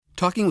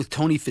Talking with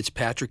Tony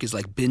Fitzpatrick is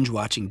like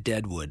binge-watching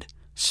Deadwood.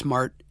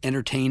 Smart,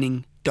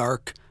 entertaining,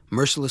 dark,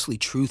 mercilessly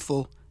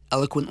truthful,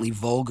 eloquently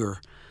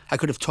vulgar. I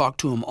could have talked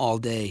to him all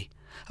day.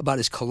 About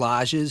his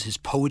collages, his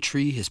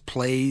poetry, his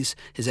plays,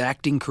 his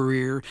acting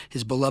career,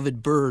 his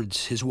beloved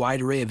birds, his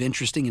wide array of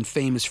interesting and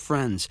famous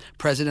friends,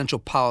 presidential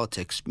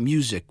politics,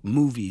 music,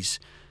 movies.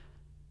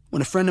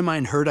 When a friend of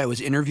mine heard I was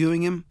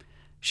interviewing him,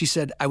 she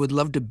said I would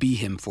love to be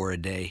him for a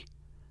day.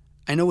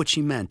 I know what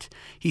she meant.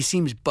 He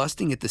seems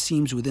busting at the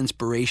seams with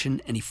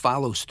inspiration, and he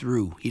follows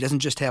through. He doesn't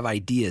just have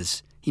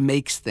ideas. He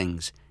makes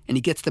things, and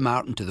he gets them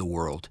out into the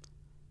world.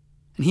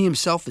 And he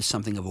himself is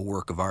something of a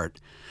work of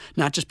art,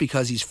 not just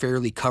because he's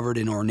fairly covered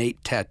in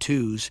ornate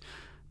tattoos,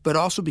 but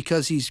also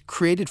because he's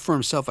created for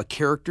himself a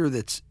character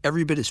that's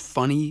every bit as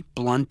funny,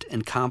 blunt,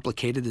 and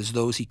complicated as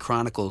those he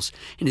chronicles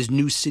in his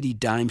New City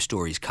Dime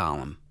Stories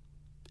column.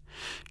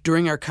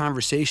 During our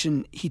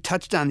conversation, he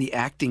touched on the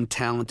acting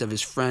talent of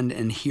his friend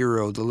and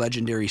hero, the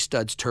legendary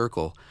Studs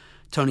Terkel.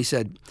 Tony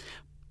said,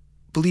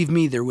 "Believe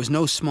me, there was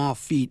no small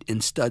feat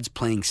in Studs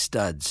playing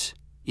Studs.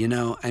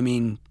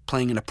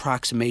 Playing an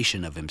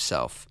approximation of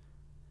himself."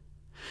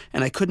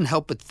 And I couldn't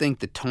help but think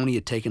that Tony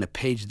had taken a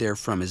page there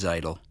from his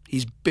idol.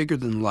 He's bigger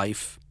than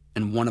life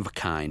and one of a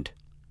kind.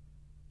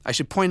 I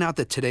should point out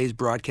that today's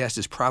broadcast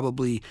is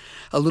probably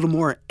a little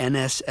more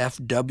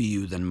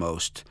NSFW than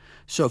most.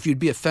 So if you'd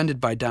be offended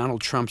by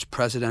Donald Trump's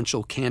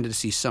presidential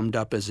candidacy summed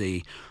up as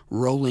a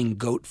rolling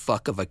goat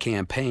fuck of a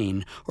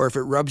campaign, or if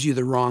it rubs you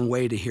the wrong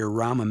way to hear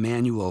Rahm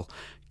Emanuel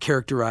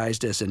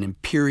characterized as an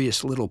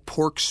imperious little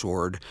pork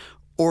sword,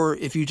 or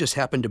if you just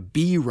happen to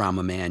be Rahm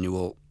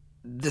Emanuel,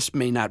 this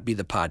may not be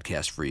the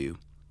podcast for you.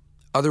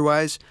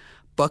 Otherwise,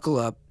 buckle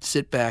up,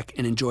 sit back,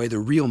 and enjoy the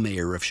real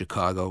mayor of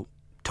Chicago,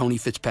 Tony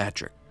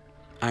Fitzpatrick.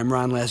 I'm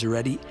Ron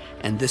Lazzaretti,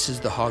 and this is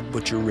the Hog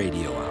Butcher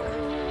Radio Hour.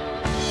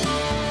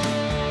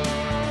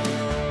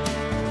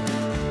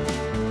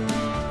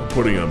 I'm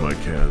putting on my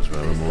cans,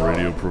 man. I'm a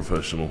radio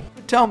professional.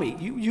 Tell me,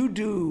 you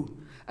do,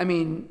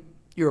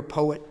 you're a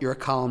poet, you're a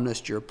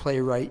columnist, you're a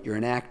playwright, you're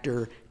an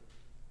actor,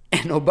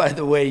 and oh, by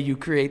the way, you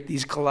create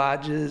these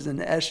collages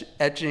and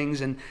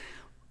etchings, and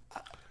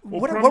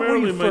what were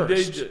you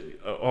first?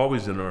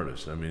 Always an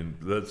artist.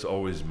 That's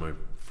always my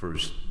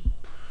first.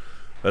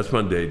 That's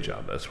my day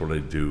job. That's what I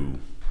do,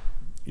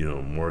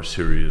 more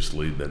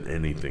seriously than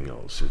anything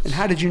else. And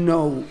how did you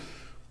know?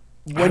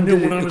 When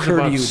did it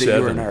occur to you that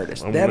you were an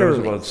artist? When I was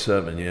about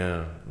 7,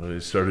 yeah. I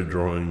started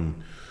drawing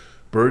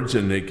birds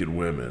and naked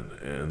women,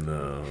 and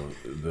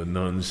the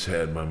nuns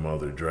had my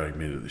mother drag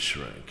me to the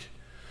shrink.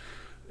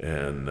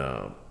 And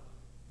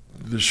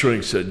the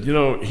shrink said,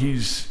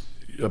 he's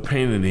a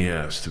pain in the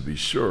ass to be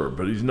sure,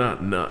 but he's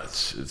not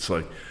nuts. It's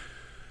like,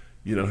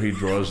 he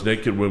draws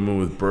naked women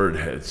with bird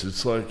heads.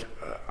 It's like,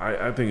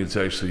 I think it's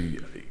actually,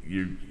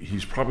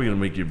 he's probably going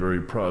to make you very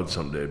proud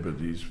someday,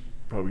 but he's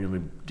probably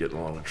going to get in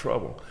a lot of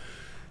trouble.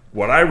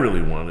 What I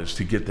really want is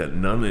to get that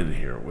nun in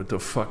here. What the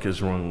fuck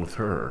is wrong with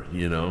her,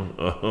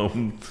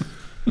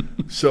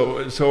 So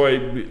I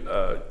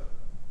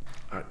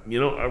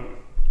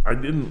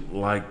didn't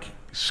like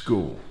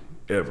school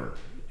ever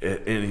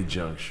at any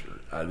juncture.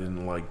 I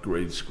didn't like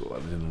grade school. I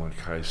didn't like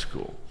high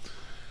school.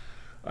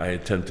 I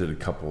attempted a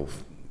couple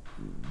of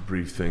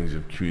brief things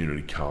of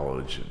community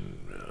college, and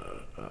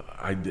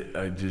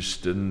I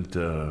just didn't.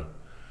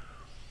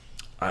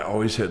 I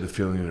always had the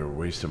feeling they were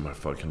wasting my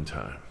fucking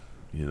time.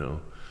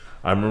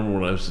 I remember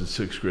when I was in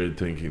 6th grade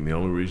thinking the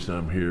only reason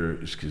I'm here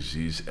is because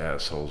these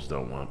assholes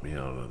don't want me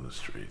out on the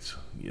streets.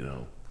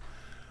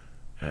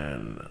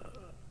 And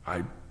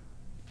I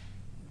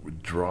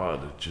would draw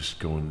to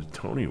just go into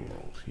Tony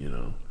World,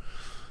 And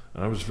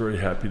I was very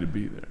happy to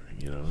be there,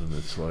 And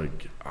it's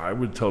like, I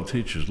would tell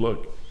teachers,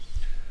 look,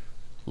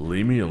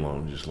 leave me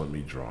alone, just let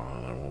me draw,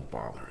 and I won't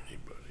bother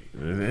anybody.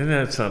 And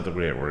that's not the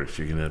way it works.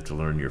 You're gonna have to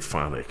learn your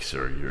phonics,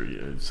 or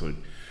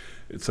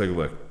it's like,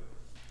 look,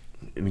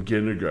 in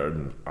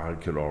kindergarten, I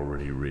could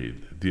already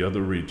read. The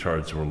other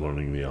retards were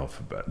learning the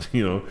alphabet.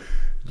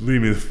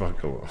 Leave me the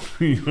fuck alone.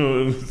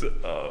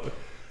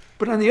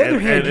 But on the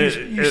other hand,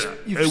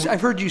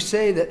 I've heard you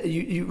say that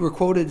you were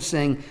quoted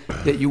saying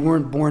that you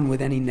weren't born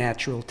with any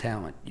natural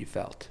talent, you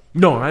felt.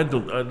 No, I had to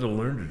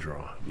learn to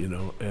draw,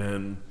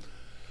 and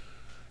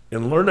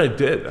learn I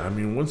did.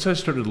 Once I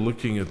started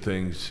looking at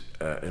things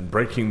and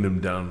breaking them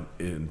down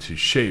into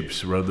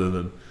shapes rather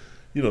than,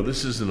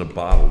 this isn't a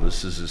bottle,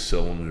 this is a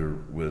cylinder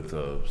with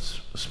a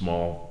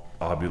small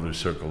ovular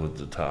circle at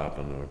the top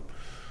and a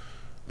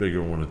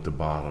bigger one at the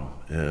bottom,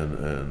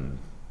 and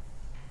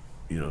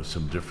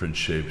some different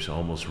shapes,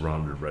 almost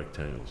rounded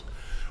rectangles.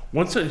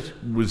 Once I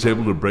was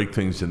able to break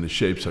things into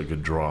shapes, I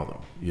could draw them,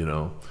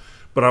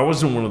 But I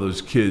wasn't one of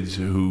those kids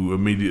who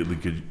immediately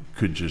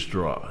could just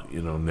draw,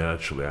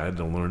 naturally. I had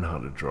to learn how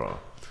to draw.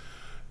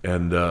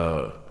 And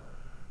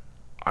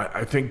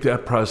I think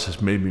that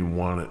process made me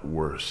want it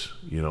worse.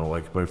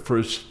 Like my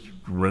first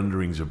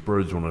renderings of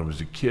birds when I was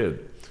a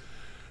kid,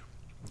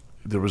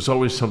 there was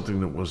always something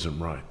that wasn't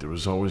right. There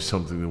was always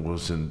something that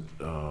wasn't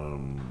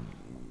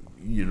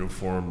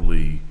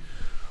uniformly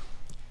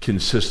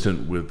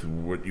consistent with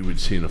what you would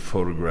see in a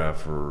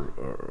photograph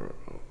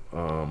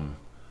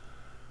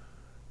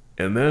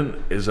and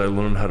then as I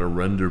learned how to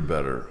render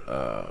better,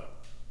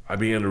 I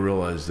began to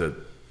realize that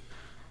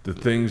the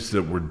things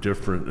that were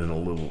different and a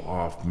little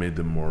off made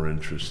them more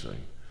interesting.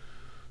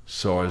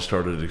 So I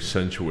started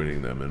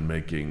accentuating them and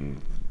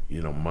making,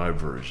 my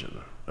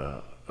version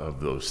of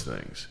those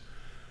things.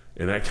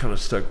 And that kind of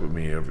stuck with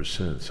me ever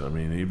since. I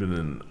mean, even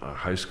in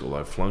high school,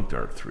 I flunked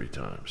art 3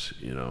 times,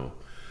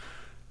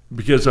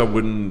 because I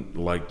wouldn't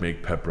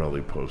make pep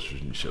rally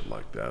posters and shit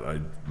like that. I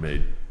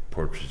made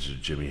portraits of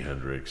Jimi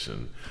Hendrix,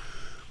 and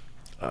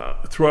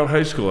throughout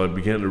high school, I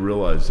began to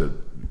realize that,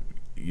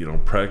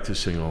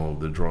 practicing all of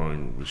the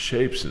drawing with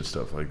shapes and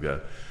stuff like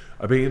that,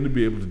 I began to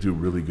be able to do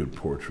really good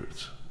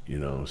portraits,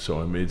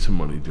 So I made some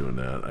money doing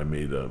that. I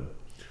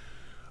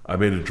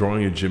made a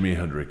drawing of Jimi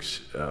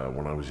Hendrix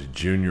when I was a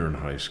junior in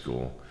high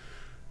school,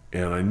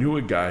 and I knew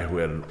a guy who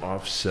had an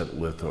offset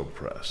litho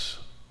press,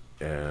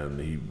 and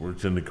he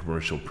worked in the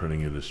commercial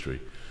printing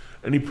industry,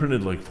 and he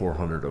printed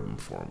 400 of them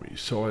for me.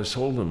 So I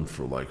sold them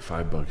for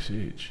 $5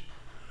 each.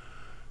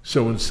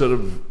 So instead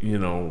of,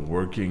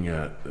 working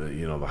at,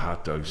 the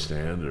hot dog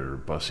stand or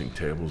bussing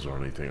tables or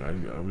anything,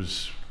 I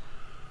was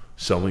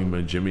selling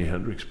my Jimi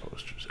Hendrix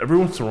posters. Every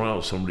once in a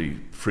while, somebody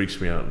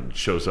freaks me out and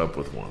shows up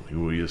with one.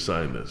 Will you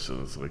sign this?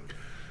 And it's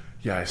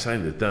yeah, I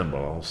signed it then,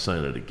 but I'll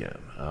sign it again.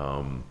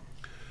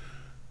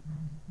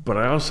 But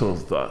I also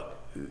thought,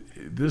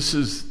 this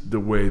is the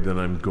way that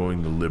I'm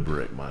going to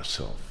liberate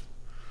myself.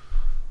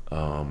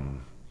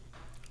 I'm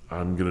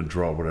going to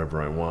draw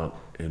whatever I want,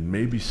 and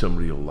maybe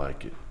somebody will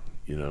like it.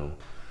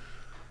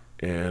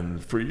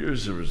 And for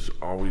years there was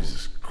always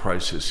this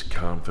crisis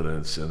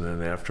confidence, and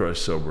then after I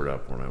sobered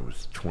up when I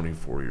was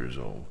 24 years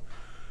old,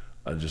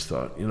 I just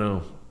thought,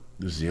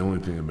 this is the only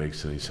thing that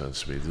makes any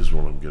sense to me. This is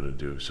what I'm going to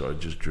do. So I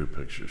just drew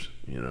pictures,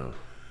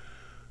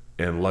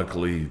 And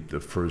luckily, the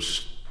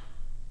first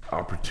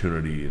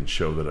opportunity and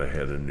show that I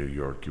had in New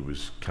York, it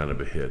was kind of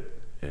a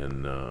hit,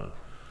 and a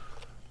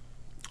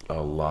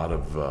lot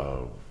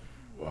of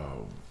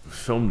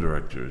film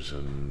directors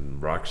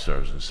and rock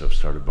stars and stuff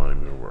started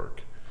buying my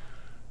work.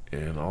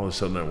 And all of a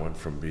sudden I went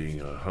from being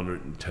a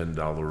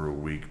 $110 a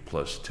week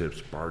plus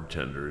tips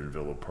bartender in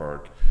Villa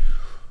Park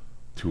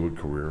to a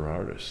career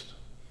artist,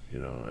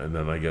 And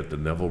then I got the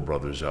Neville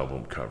Brothers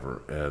album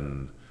cover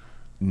and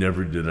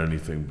never did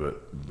anything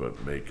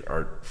but make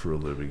art for a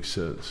living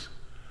since.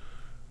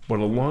 But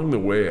along the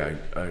way,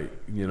 I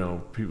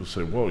people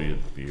say, well,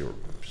 you're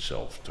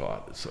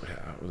self-taught. It's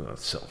I was not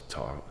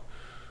self-taught.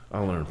 I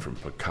learned from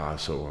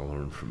Picasso, I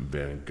learned from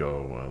Van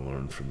Gogh, I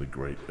learned from the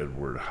great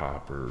Edward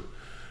Hopper,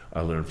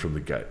 I learned from the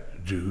guy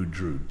who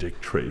drew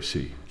Dick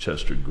Tracy.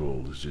 Chester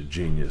Gould is a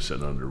genius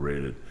and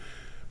underrated.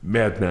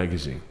 Mad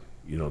Magazine,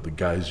 the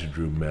guys who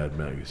drew Mad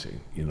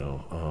Magazine,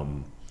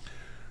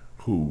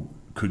 who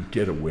could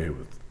get away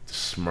with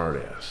smart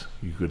ass.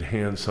 You could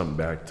hand something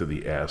back to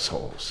the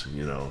assholes,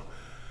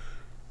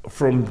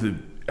 from the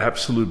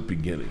absolute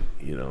beginning.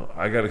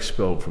 I got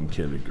expelled from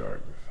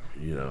kindergarten,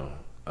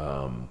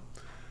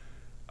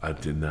 I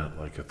did not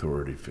like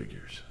authority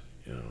figures,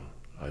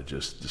 I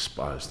just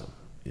despised them,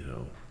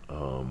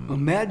 Well,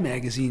 Mad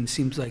Magazine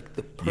seems like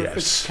the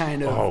perfect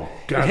kind of. Oh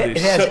God, it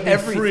has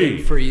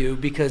everything for you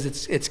because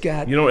it's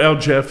got. Al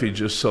Jaffe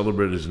just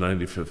celebrated his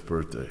 95th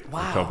birthday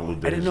a couple of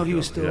days ago. I didn't know he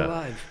was still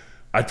alive.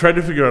 I tried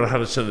to figure out how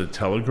to send a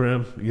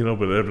telegram,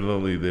 but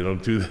evidently they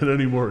don't do that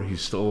anymore.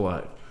 He's still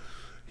alive.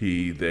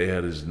 They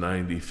had his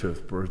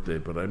 95th birthday,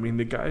 but I mean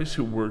the guys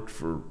who worked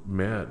for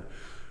Mad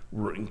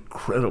were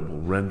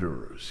incredible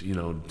renderers.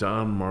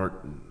 Don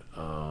Martin,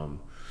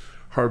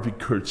 Harvey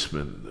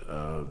Kurtzman,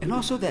 and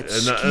also that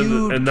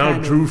skewed and now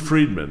Drew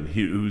Friedman,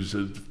 who's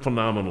a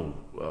phenomenal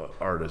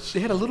artist. They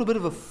had a little bit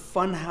of a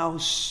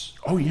funhouse,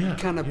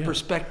 kind of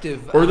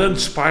perspective. Or then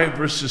Spy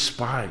versus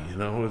Spy.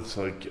 It's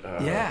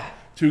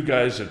two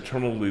guys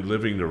eternally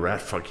living to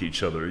rat fuck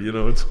each other.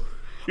 It's.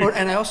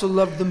 And I also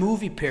loved the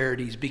movie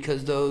parodies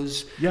because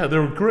those. Yeah, they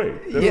were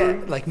great.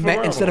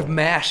 Instead of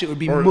MASH, it would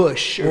be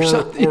Mush or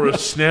something. Or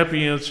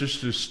snappy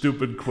answers to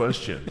stupid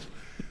questions.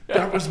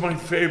 That was my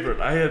favorite.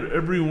 I had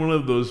every one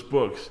of those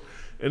books,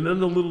 and then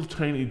the little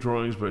tiny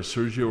drawings by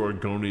Sergio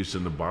Aragonés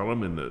in the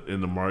bottom,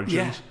 in the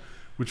margins,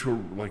 which were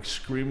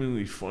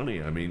screamingly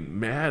funny. I mean,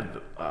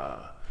 Mad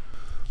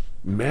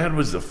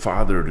was the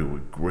father to a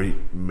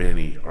great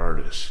many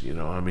artists.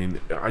 I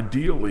mean,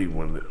 ideally,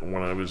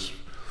 when I was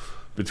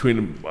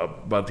between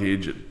about the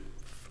age of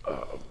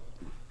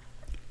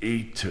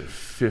 8 to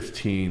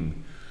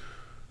 15.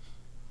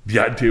 The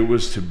idea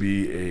was to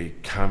be a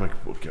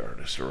comic book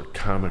artist or a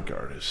comic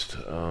artist,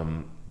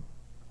 and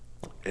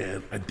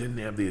I didn't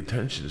have the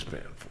attention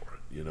span for it.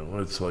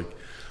 It's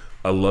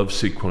I love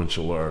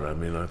sequential art. I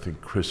mean, I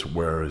think Chris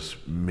Ware is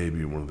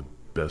maybe one of the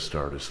best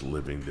artists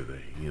living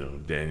today.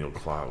 Daniel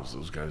Clowes,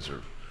 those guys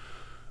are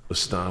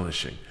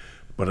astonishing.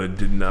 But I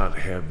did not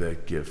have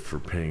that gift for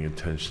paying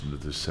attention to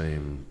the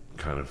same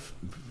kind of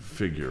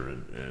figure,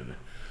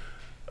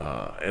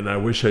 and I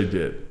wish I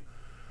did.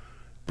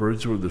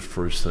 Birds were the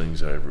first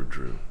things I ever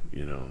drew.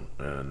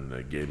 and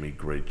it gave me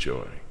great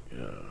joy.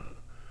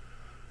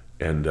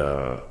 And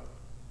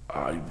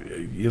I,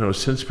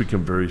 since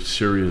become very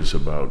serious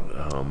about,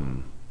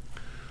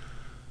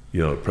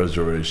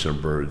 preservation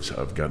of birds.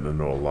 I've gotten to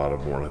know a lot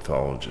of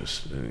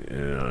ornithologists,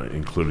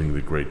 including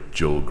the great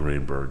Joel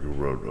Greenberg, who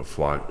wrote A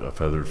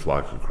Feathered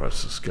Flock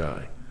Across the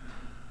Sky,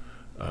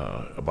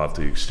 about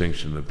the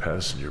extinction of the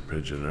passenger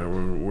pigeon.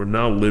 And we're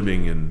now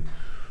living in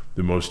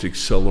the most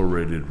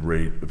accelerated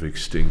rate of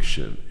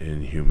extinction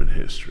in human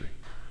history.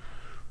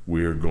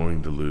 We are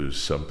going to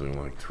lose something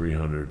like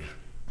 300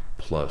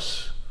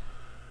 plus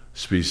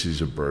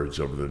species of birds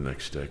over the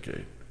next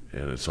decade.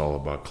 And it's all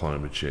about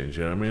climate change.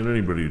 I mean,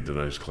 anybody who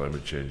denies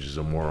climate change is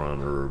a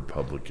moron or a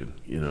Republican,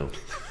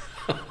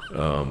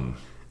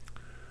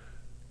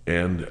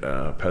 and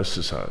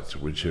pesticides,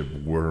 which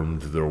have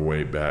wormed their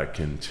way back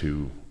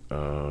into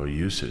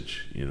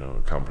usage.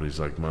 Companies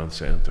like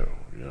Monsanto.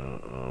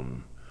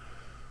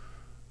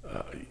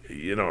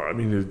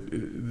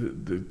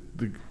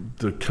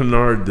 The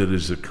canard that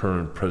is the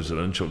current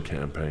presidential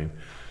campaign,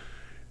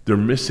 they're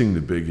missing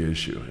the big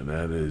issue, and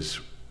that is,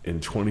 in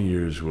 20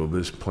 years, will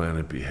this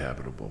planet be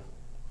habitable?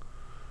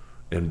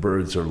 And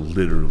birds are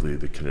literally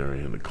the canary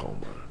in the coal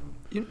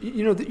mine.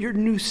 Your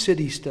new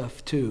city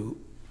stuff, too,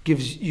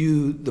 gives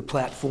you the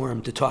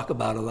platform to talk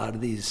about a lot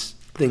of these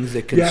things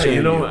that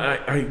concern you.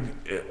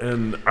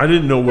 I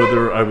didn't know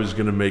whether I was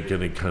going to make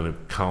any kind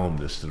of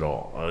columnist at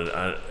all.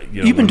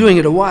 You've been doing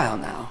it a while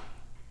now.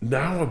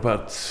 Now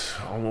about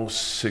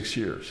almost 6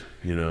 years,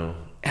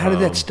 How did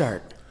that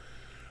start?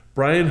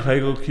 Brian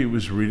Heigelke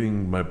was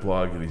reading my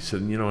blog, and he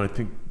said, I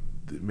think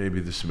maybe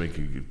this would make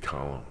a good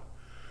column.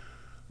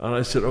 And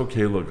I said,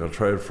 okay, look, I'll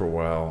try it for a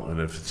while, and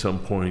if at some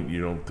point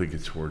you don't think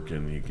it's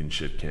working, you can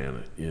shit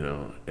can it,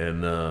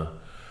 And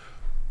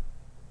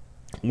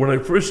when I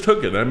first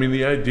took it,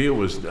 the idea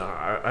was,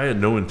 I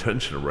had no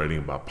intention of writing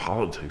about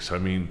politics.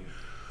 You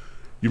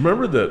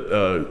remember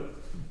that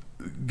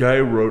guy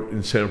who wrote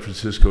in San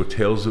Francisco,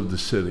 Tales of the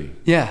City?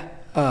 Yeah.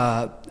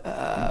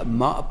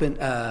 Maupin.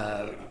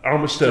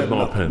 Armistead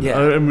Maupin.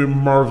 Yeah.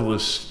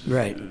 Marvelous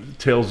right.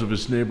 Tales of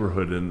his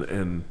neighborhood.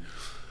 And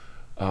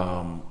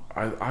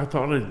I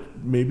thought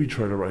I'd maybe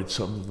try to write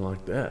something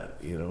like that,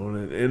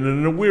 and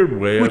in a weird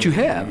way. Which you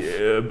have.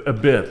 A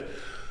bit.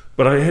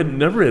 But I had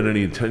never had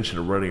any intention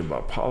of writing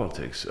about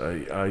politics.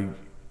 When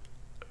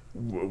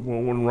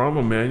Rahm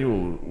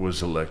Emanuel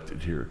was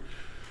elected here,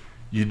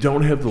 you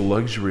don't have the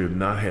luxury of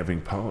not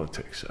having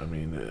politics.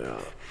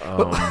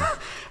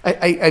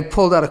 I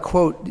pulled out a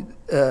quote,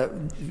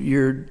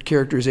 your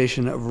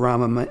characterization of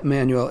Rahm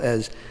Emanuel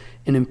as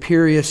an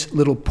imperious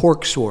little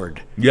pork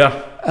sword.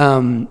 Yeah.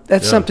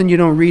 That's something you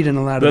don't read in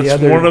a lot of the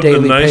other daily papers. That's one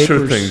of the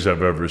nicer things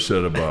I've ever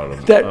said about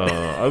him.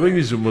 I think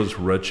he's the most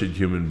wretched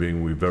human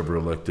being we've ever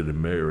elected a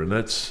mayor, and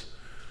that's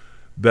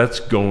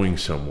going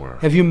somewhere.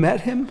 Have you met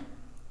him?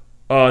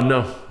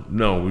 No.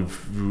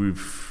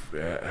 We've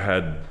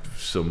had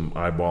some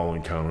eyeball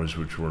encounters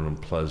which were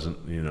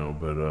unpleasant,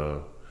 but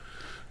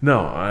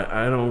no,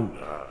 I don't.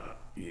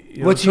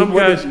 What is your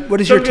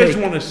take? Some guys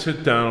want to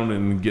sit down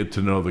and get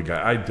to know the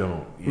guy. I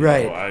don't.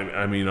 Right.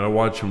 I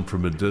watch him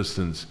from a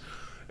distance,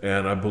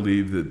 and I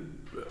believe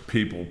that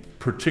people,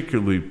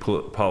 particularly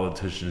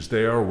politicians,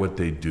 they are what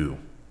they do.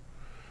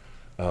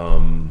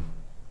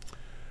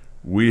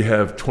 We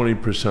have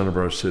 20% of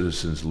our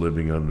citizens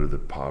living under the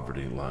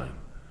poverty line.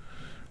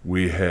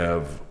 We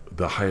have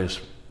the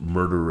highest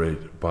murder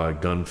rate by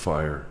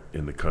gunfire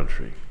in the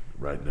country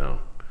right now.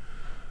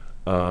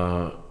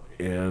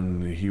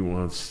 And he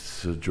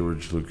wants a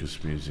George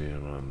Lucas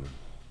Museum on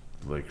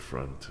the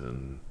lakefront.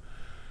 And,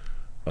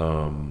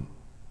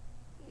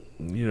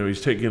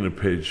 he's taking a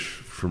page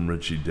from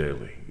Richie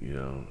Daley,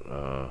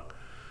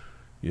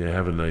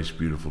 have a nice,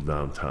 beautiful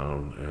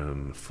downtown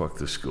and fuck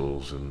the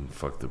schools and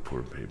fuck the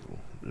poor people,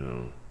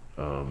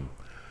 I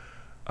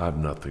have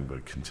nothing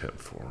but contempt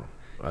for him.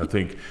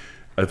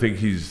 I think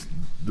he's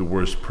the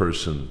worst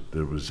person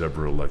that was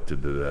ever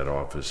elected to that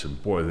office,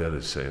 and boy, that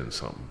is saying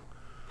something.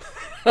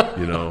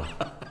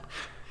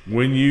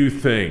 When you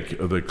think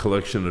of the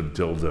collection of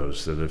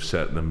dildos that have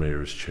sat in the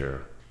mayor's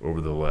chair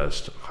over the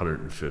last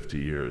 150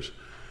 years,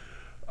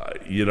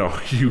 you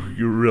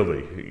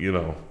really,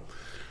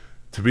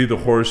 to be the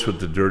horse with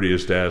the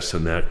dirtiest ass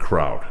in that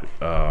crowd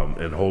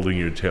and holding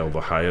your tail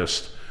the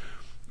highest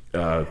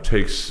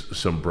takes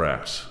some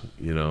brass,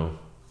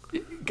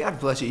 God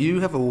bless you.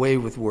 You have a way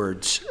with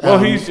words. Well,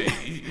 he's,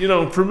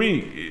 for me,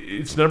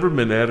 it's never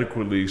been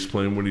adequately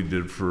explained what he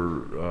did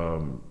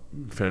for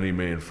Fannie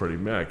Mae and Freddie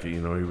Mac. He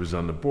was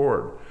on the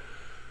board.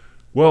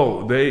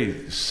 Well, they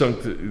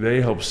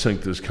helped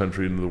sink this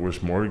country into the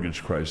worst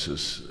mortgage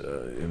crisis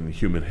in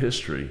human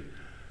history.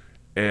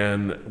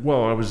 And,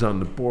 I was on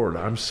the board.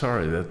 I'm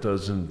sorry, that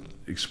doesn't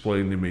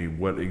explain to me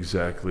what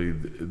exactly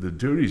the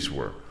duties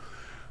were.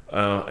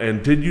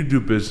 And did you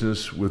do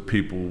business with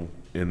people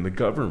in the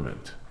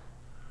government?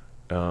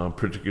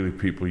 Particularly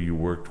people you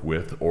worked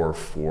with or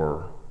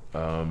for.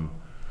 That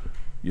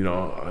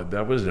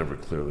was never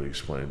clearly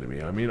explained to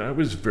me. I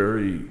was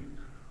very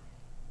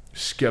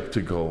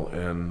skeptical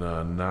and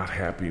not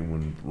happy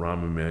when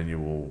Rahm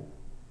Emanuel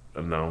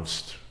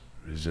announced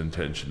his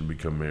intention to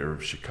become mayor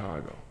of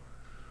Chicago.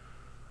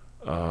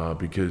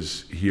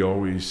 Because he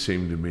always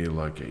seemed to me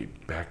like a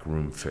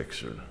backroom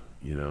fixer,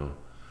 you know,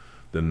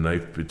 the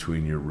knife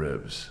between your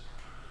ribs.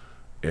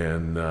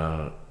 And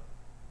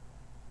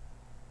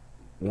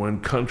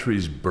when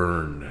countries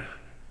burn,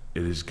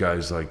 it is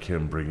guys like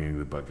him bringing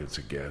the buckets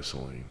of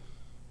gasoline.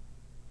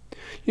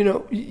 You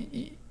know,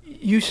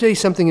 you say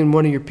something in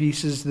one of your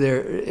pieces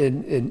there,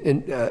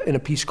 in a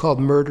piece called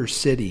Murder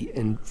City,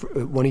 in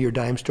one of your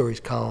Dime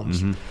Stories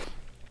columns. Mm-hmm.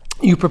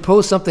 You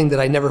proposed something that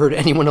I never heard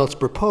anyone else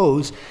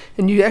propose,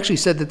 and you actually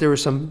said that there were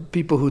some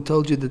people who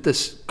told you that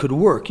this could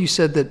work. You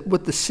said that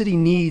what the city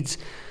needs,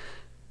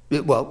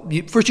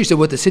 first you said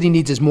what the city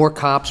needs is more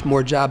cops,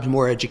 more jobs,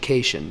 more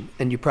education,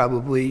 and you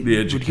probably the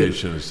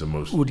education is the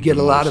most a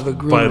lot of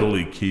agreement.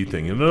 Vitally key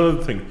thing.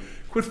 Another thing,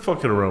 quit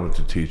fucking around with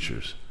the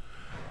teachers.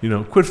 You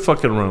know, quit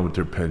fucking around with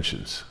their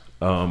pensions.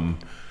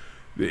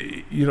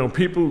 You know,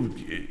 people,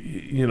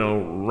 you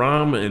know,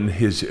 Rahm and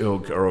his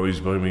ilk are always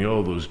blaming,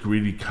 those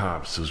greedy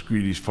cops, those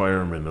greedy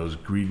firemen, those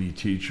greedy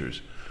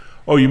teachers.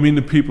 Oh, you mean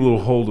the people who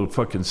hold a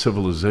fucking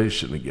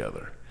civilization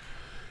together?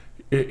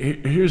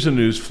 Here's a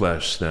news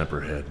flash,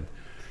 Snapperhead.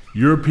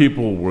 Your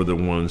people were the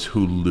ones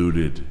who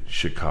looted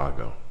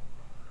Chicago.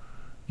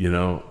 You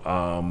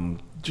know,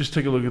 just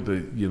take a look at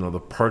the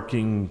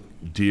parking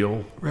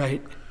deal.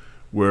 Right.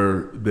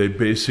 Where they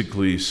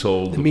basically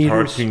sold the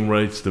parking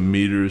rights, the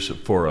meters,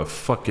 for a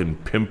fucking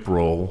pimp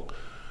roll,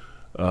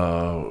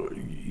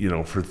 you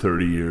know, for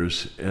 30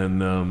 years.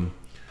 And,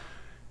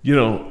 you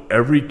know,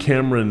 every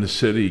camera in the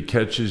city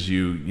catches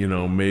you, you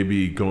know,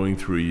 maybe going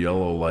through a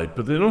yellow light,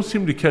 but they don't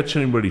seem to catch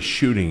anybody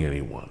shooting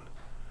anyone.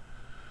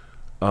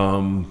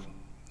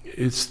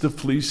 It's the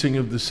fleecing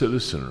of the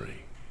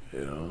citizenry.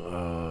 You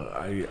know,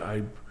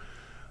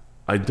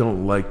 I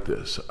don't like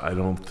this. I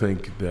don't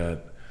think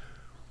that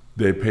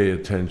they pay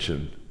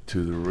attention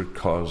to the root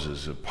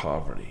causes of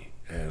poverty.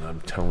 And I'm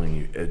telling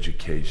you,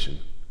 education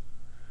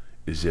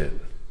is it.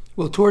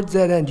 Well, towards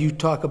that end, you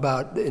talk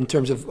about, in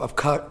terms of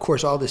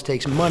course, all this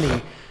takes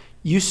money.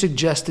 You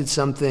suggested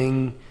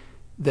something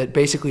that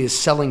basically is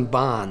selling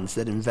bonds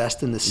that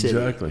invest in the city.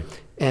 Exactly.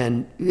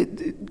 And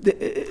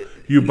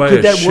you buy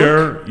a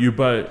share,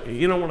 work?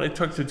 You know, when I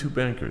talked to two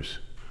bankers,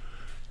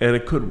 and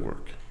it could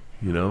work,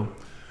 you know.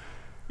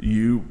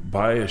 You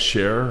buy a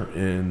share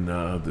in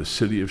the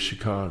city of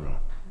Chicago,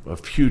 a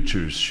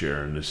futures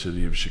share in the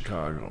city of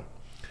Chicago.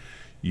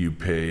 You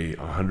pay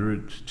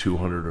 $100,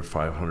 $200, or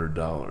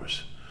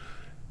 $500,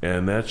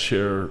 and that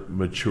share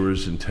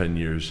matures in 10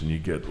 years, and you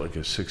get like a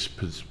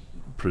 6%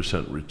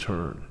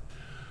 return.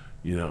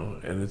 You know,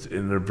 and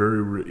they're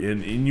very,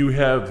 and you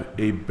have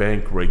a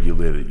bank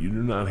regulated. You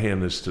do not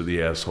hand this to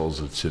the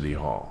assholes at City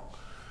Hall.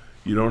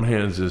 You don't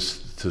hand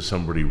this to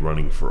somebody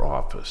running for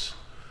office.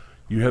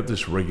 You have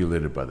this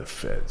regulated by the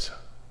feds.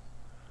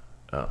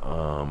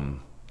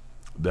 That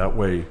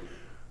way,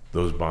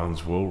 those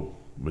bonds will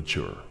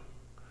mature.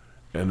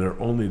 And they're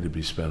only to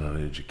be spent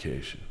on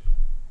education.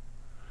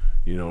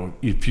 You know,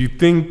 if you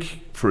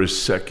think for a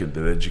second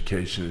that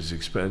education is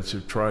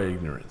expensive, try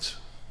ignorance.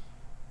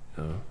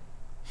 You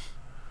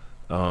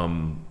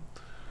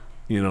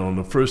know, and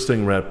the first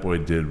thing Rat Boy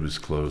did was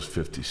close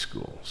 50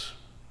 schools,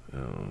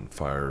 and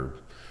fire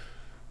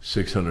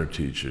 600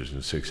 teachers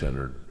and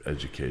 600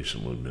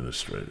 educational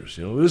administrators.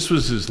 You know, this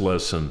was his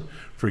lesson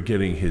for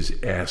getting his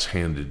ass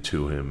handed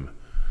to him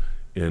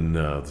in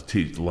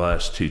the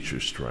last teacher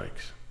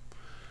strikes.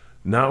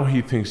 Now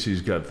he thinks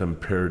he's got them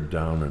pared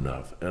down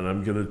enough, and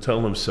I'm going to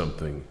tell him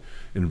something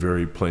in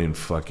very plain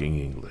fucking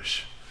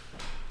English.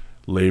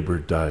 Labor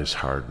dies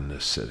hard in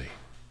this city.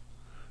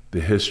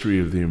 The history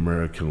of the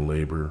American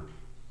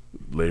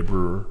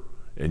laborer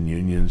and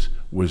unions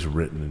was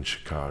written in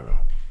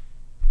Chicago.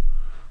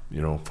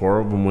 You know, 4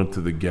 of them went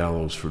to the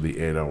gallows for the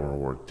 8-hour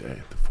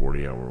workday, the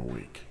 40-hour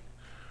week.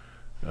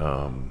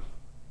 The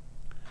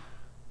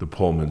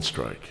Pullman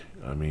strike.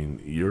 I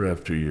mean, year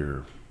after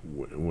year,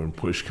 when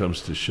push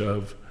comes to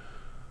shove,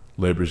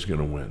 labor's going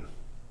to win,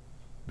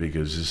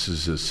 because this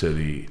is a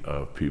city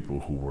of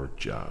people who work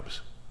jobs.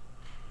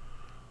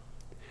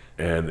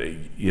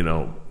 And, you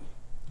know,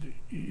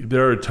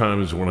 there are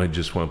times when I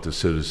just want the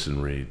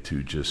citizenry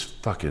to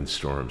just fucking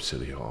storm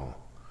City Hall.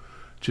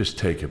 Just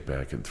take it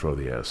back and throw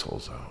the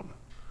assholes out.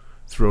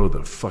 Throw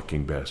the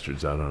fucking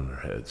bastards out on their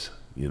heads,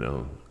 you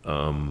know.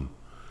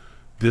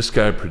 This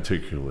guy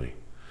particularly,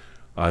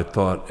 I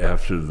thought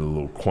after the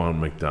Laquan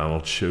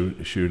McDonald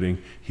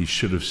shooting, he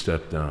should have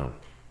stepped down.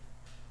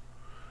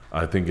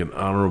 I think an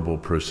honorable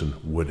person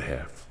would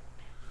have.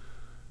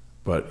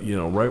 But, you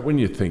know, right when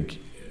you think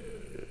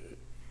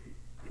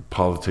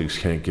politics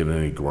can't get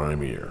any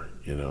grimier,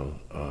 you know,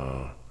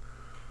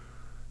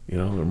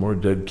 there are more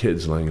dead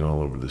kids laying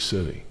all over the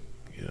city.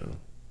 You know,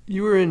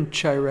 you were in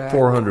Chirac.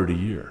 400 a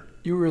year.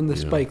 You were in the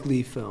Spike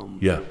Lee film.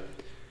 Yeah.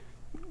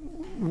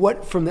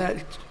 What from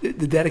that,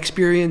 did that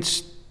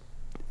experience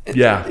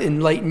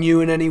enlighten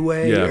you in any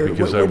way? Yeah, or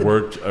because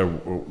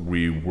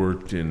we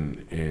worked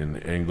in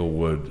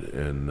Englewood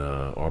and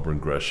Auburn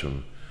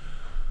Gresham,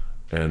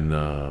 and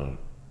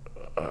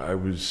I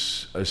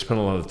spent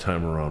a lot of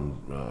time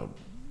around,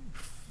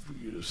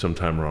 some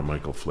time around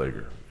Michael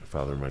Flager,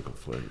 Father Michael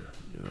Flager,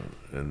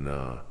 and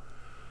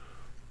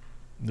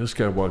this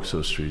guy walks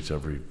those streets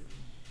every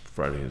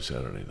Friday and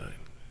Saturday night,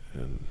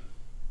 and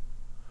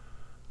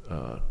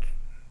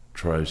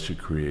tries to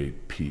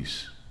create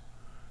peace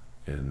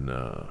in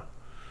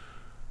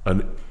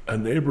a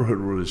neighborhood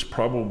where there's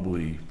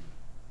probably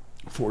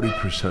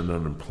 40%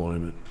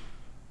 unemployment,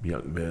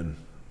 young men,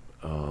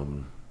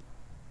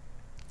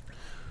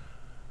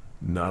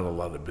 not a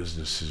lot of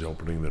businesses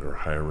opening that are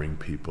hiring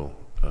people.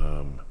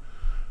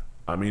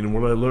 I mean,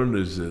 what I learned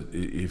is that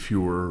if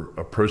you were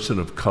a person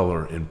of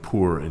color and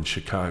poor in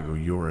Chicago,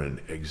 you were in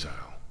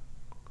exile.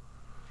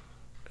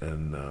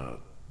 And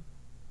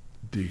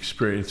the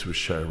experience with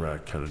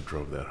Chirac kind of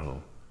drove that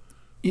home.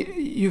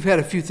 You've had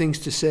a few things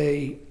to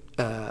say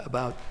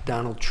about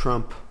Donald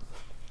Trump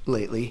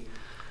lately.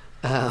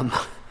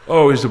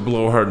 He's a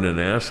blowhard and an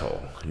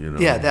asshole.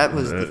 Yeah,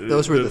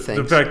 those were the things.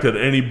 The fact that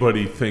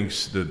anybody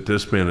thinks that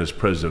this man is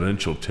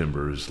presidential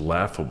timber is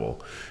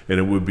laughable, and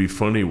it would be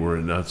funny were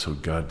it not so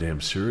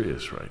goddamn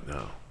serious right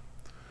now.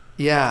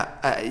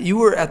 Yeah, you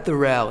were at the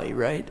rally,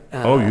 right?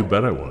 You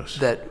bet I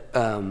was.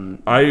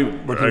 I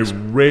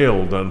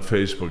railed on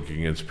Facebook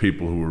against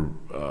people who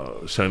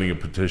were signing a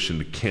petition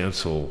to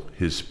cancel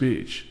his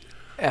speech.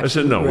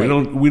 Absolutely. I said,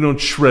 no, we don't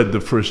shred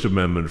the First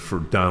Amendment for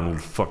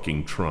Donald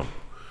fucking Trump.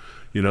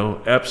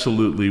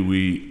 Absolutely,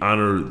 we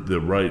honor the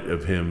right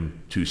of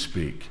him to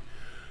speak,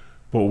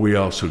 but we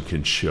also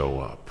can show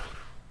up.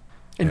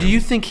 And do you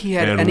think he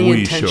had any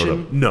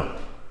intention? No.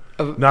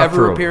 Of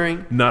ever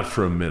appearing? Not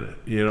for a minute.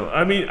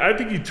 I mean, I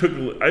think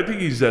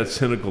he's that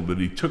cynical that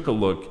he took a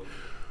look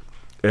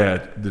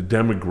at the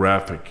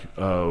demographic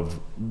of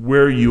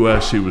where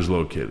USC was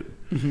located.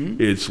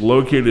 Mm-hmm. It's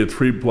located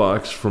 3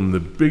 blocks from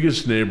the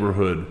biggest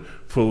neighborhood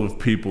full of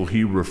people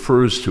he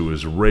refers to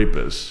as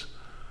rapists.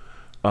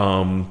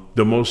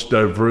 The most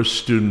diverse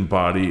student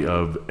body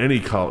of any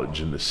college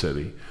in the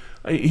city.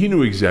 He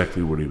knew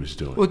exactly what he was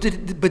doing. Well,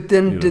 did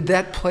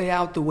that play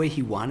out the way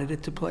he wanted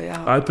it to play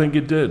out? I think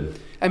it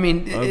did. I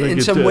mean,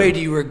 in some way,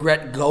 do you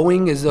regret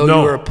going as though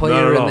you were a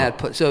player in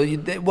that? So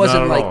it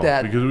wasn't like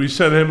that. Because we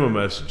sent him a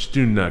message: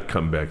 do not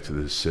come back to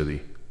this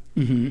city.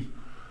 Mm-hmm.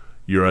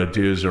 Your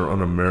ideas are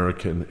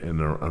un-American and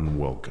they're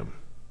unwelcome.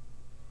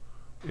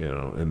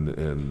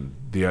 And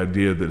the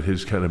idea that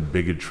his kind of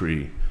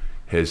bigotry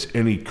has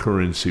any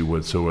currency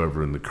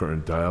whatsoever in the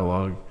current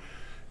dialogue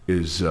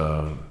is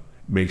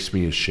makes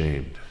me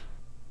ashamed.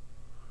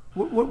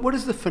 What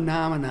does the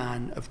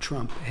phenomenon of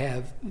Trump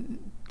have?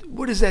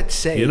 What does that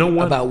say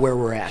about where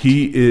we're at?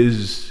 He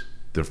is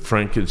the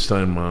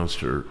Frankenstein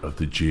monster of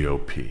the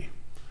GOP.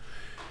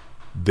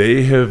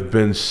 They have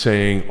been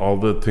saying all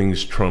the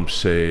things Trump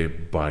say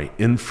by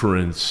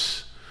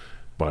inference,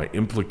 by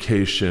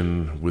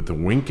implication, with a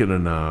wink and a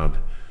nod.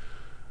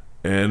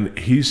 And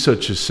he's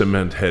such a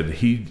cement head.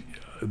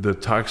 The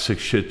toxic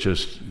shit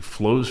just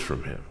flows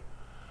from him.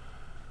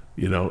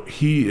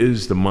 He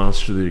is the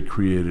monster they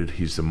created.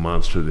 He's the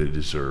monster they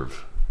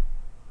deserve.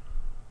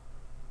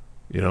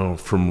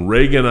 From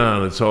Reagan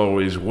on, it's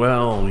always,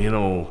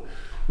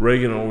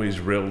 Reagan always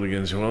railed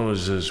against,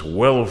 there's this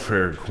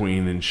welfare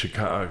queen in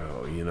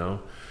Chicago,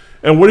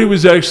 And what he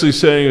was actually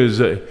saying is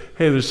that,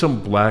 hey, there's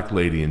some black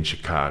lady in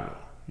Chicago,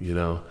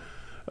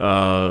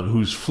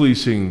 who's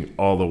fleecing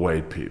all the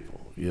white people.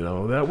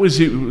 That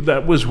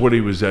was what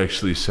he was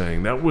actually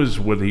saying. That was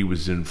what he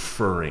was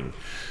inferring.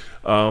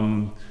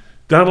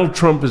 Donald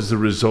Trump is the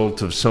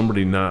result of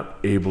somebody not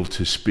able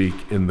to speak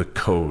in the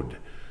code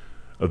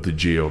of the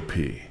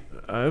GOP.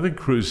 I think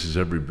Cruz is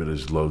every bit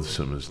as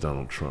loathsome as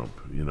Donald Trump,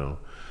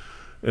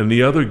 And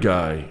the other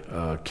guy,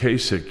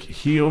 Kasich,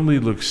 he only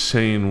looks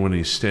sane when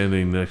he's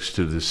standing next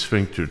to the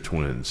Sphincter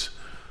twins,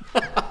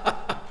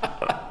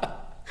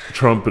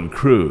 Trump and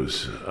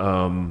Cruz.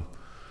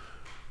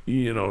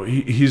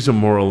 He's a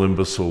moral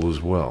imbecile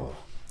as well.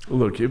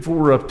 Look, if it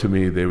were up to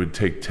me, they would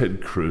take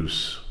Ted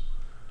Cruz,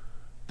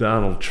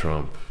 Donald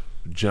Trump,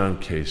 John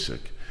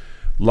Kasich,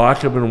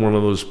 lock him in one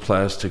of those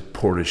plastic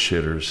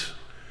porta-shitters,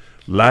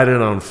 light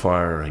it on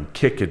fire, and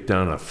kick it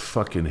down a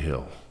fucking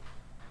hill.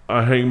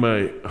 I hang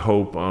my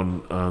hope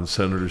on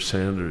Senator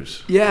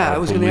Sanders. Yeah, I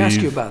was going to ask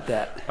you about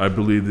that. I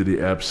believe that he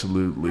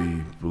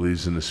absolutely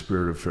believes in the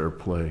spirit of fair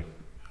play.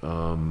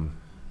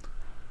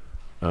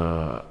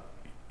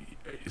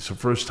 It's the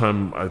first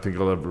time I think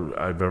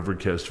I've ever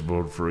cast a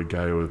vote for a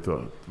guy who I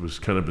thought was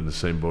kind of in the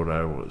same boat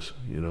I was,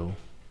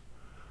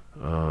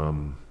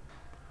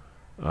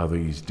 I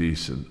think he's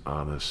decent,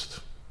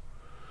 honest,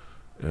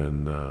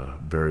 and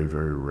very,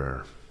 very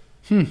rare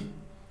in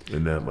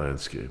that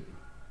landscape.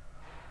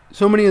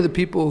 So many of the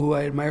people who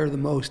I admire the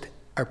most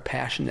are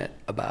passionate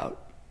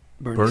about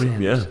Bernie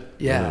Sanders.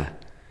 Yeah.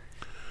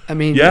 I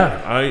mean,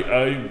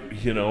 I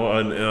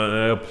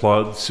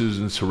applaud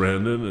Susan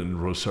Sarandon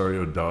and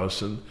Rosario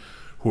Dawson,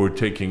 who are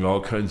taking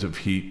all kinds of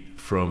heat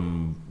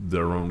from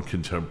their own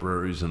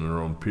contemporaries and their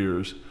own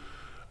peers,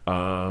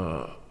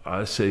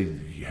 I say,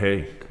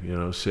 hey,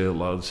 say it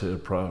loud, say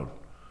it proud.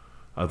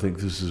 I think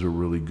this is a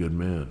really good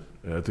man.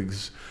 I think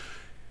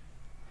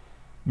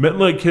men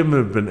like him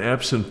have been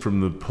absent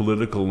from the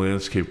political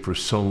landscape for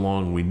so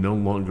long, we no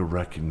longer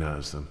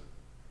recognize them.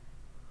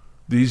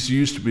 These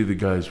used to be the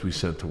guys we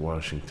sent to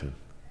Washington.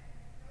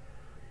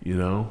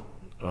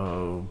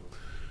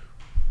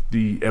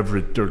 The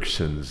Everett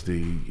Dirksons,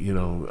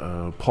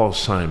 the Paul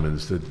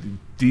Simons, the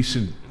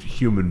decent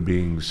human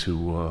beings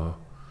who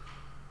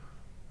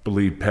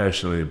believe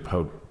passionately in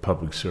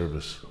public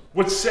service.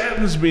 What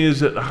saddens me is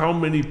that how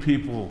many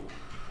people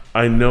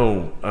I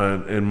know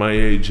in my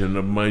age and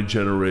of my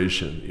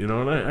generation,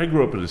 and I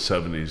grew up in the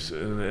 70s,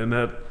 and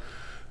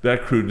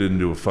that crew didn't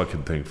do a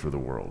fucking thing for the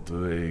world.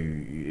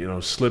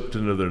 They, slipped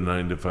into their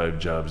 9-to-5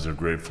 jobs, their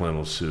gray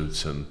flannel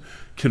suits, and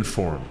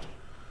conformed.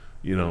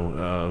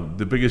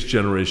 The biggest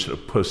generation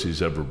of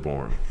pussies ever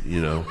born.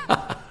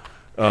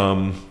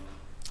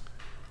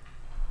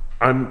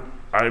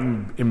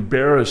 I'm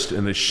embarrassed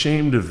and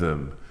ashamed of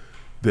them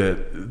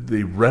that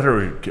the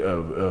rhetoric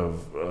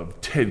of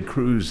Ted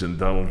Cruz and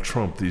Donald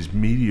Trump, these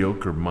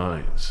mediocre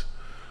minds,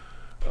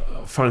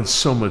 find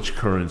so much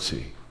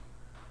currency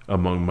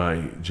among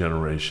my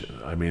generation.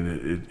 I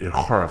mean, it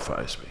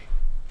horrifies me.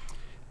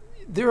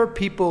 There are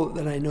people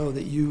that I know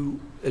that you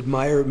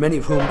admire, many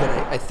of whom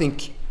that I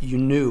think you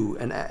knew,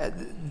 and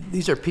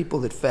these are people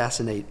that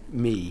fascinate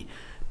me.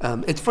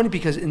 It's funny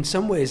because in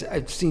some ways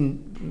I've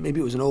seen,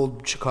 maybe it was an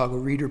old Chicago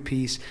Reader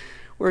piece,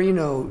 where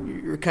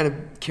you're kind of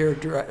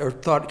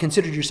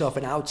considered yourself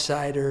an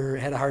outsider,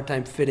 had a hard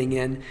time fitting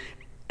in,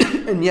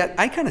 and yet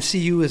I kind of see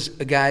you as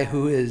a guy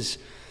who is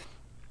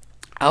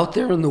out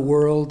there in the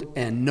world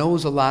and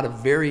knows a lot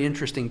of very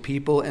interesting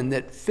people, and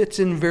that fits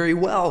in very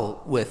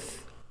well with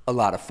a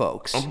lot of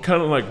folks. I'm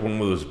kind of like one of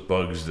those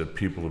bugs that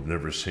people have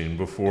never seen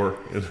before,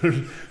 and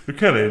they're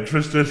kind of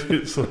interested.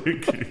 It's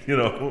like,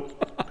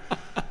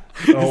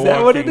 Is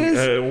that what it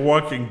is?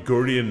 Walking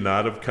Gordian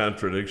knot of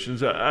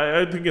contradictions.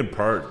 I think in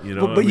part,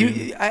 But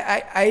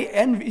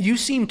you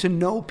seem to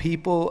know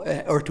people,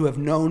 or to have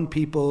known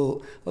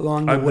people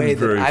along the way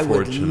that I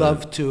would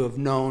love to have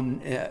known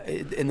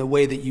in the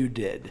way that you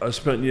did. I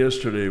spent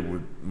yesterday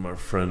with my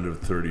friend of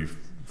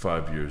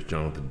 35 years,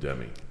 Jonathan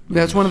Demme.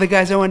 That's one of the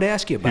guys I wanted to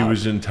ask you about. He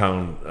was in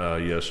town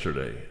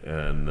yesterday,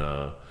 and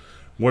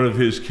one of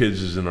his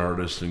kids is an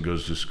artist and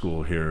goes to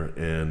school here,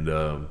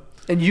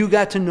 and you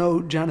got to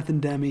know Jonathan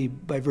Demme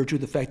by virtue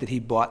of the fact that he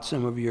bought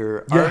some of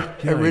your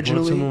art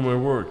originally? He bought some of my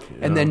work.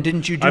 And then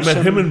didn't you do I met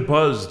him and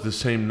Buzz the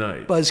same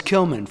night. Buzz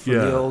Kilman from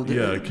the old...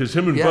 Yeah, because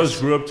him and Buzz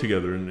grew up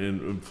together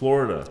in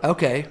Florida.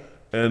 Okay.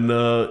 And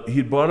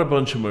he'd bought a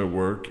bunch of my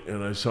work,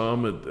 and I saw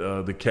him at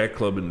the Cat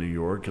Club in New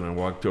York, and I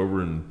walked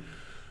over and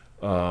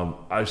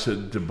I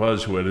said to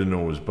Buzz, who I didn't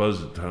know was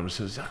Buzz at the time, I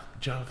said, "Is that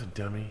Jonathan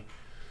Demme?"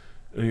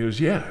 And he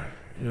goes, "Yeah."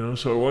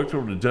 So I walked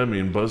over to Demme,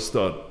 and Buzz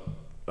thought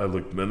I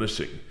looked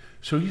menacing.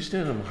 So he's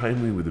standing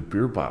behind me with a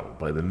beer bottle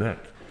by the neck.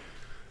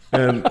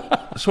 And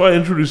so I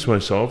introduced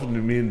myself,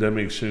 and me and Demme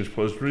exchanged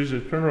pleasantries. I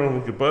turned around and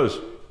looked at Buzz.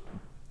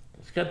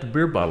 He's got the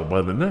beer bottle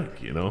by the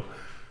neck, I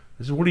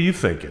said, "What are you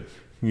thinking?"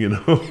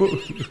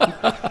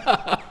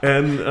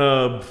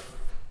 And,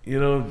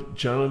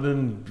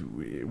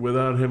 Jonathan,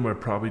 without him, I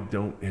probably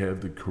don't have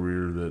the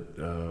career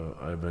that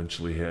I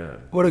eventually had.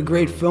 What a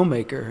great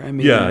filmmaker. I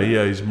mean, yeah,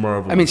 he's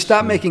marvelous. I mean,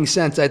 Stop Making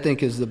Sense, I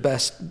think, is the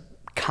best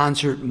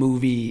concert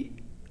movie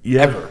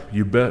ever.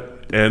 You bet.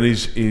 And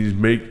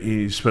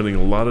he's spending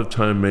a lot of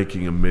time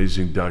making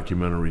amazing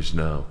documentaries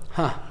now.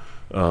 Huh.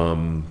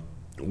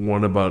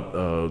 One about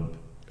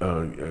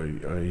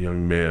a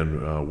young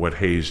man, What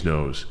Hayes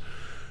Knows,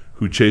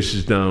 who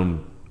chases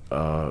down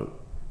the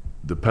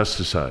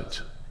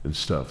pesticides and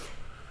stuff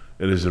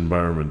in his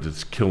environment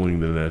that's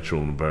killing the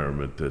natural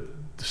environment that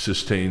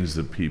sustains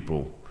the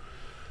people,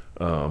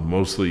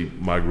 mostly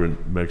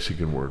migrant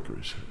Mexican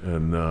workers.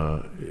 And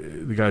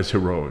the guy's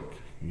heroic,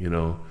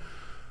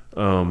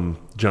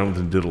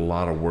 Jonathan did a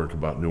lot of work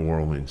about New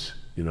Orleans,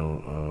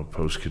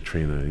 post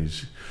Katrina.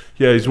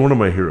 He's one of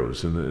my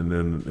heroes,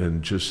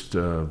 and just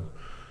a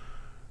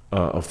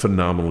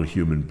phenomenal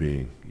human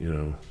being,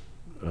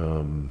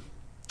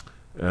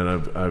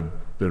 and I've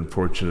been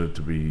fortunate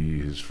to be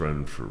his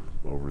friend for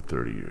over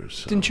 30 years.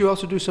 So. Didn't you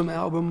also do some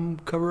album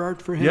cover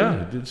art for him?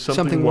 Yeah, I did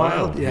something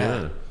wild.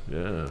 Yeah.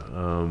 Yeah.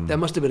 That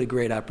must have been a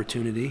great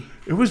opportunity.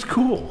 It was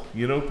cool,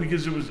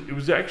 because it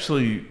was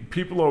actually,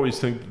 people always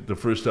think that the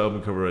first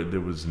album cover I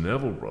did was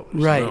Neville Brothers.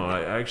 Right. No,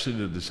 I actually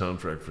did the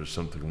soundtrack for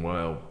Something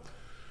Wild,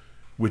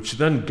 which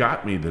then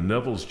got me the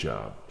Neville's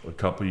job a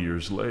couple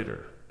years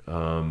later.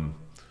 And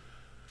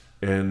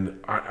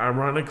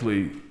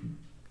ironically,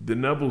 the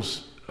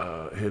Nevilles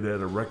had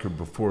a record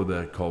before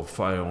that called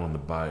Fio on the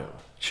Bio.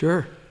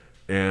 Sure.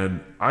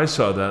 And I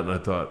saw that and I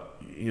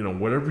thought,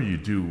 whatever you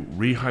do,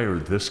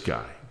 rehire this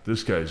guy.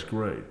 This guy's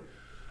great.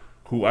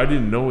 Who I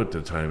didn't know at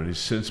the time, and he's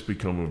since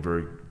become a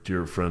very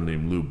dear friend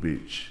named Lou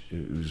Beach,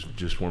 who's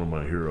just one of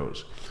my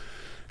heroes.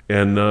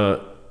 And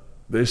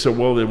they said,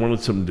 well, they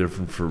wanted something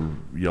different for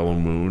Yellow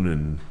Moon,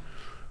 and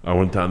I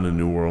went down to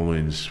New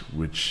Orleans,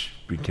 which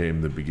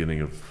became the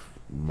beginning of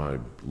my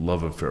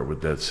love affair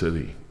with that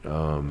city.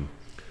 And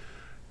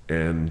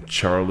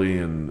Charlie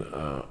and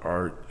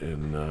Art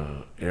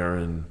and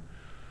Aaron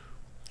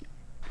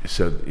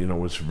said,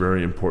 what's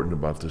very important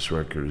about this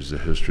record is the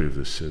history of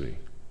the city.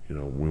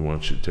 We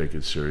want you to take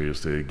it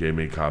seriously. They gave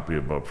me a copy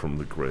of Up From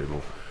the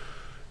Cradle.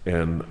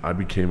 And I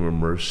became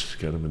immersed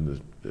kind of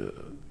in the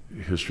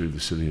history of the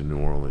city of New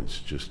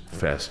Orleans. Just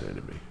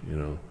fascinated me,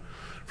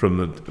 From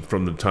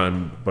the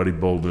time Buddy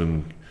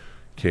Bolden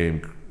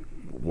came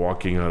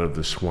walking out of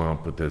the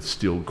swamp with that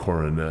steel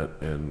coronet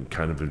and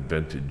kind of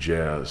invented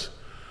jazz,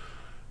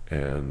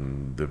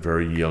 and the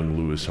very young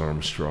Louis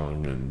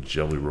Armstrong and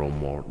Jelly Roll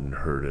Morton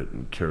heard it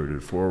and carried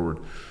it forward.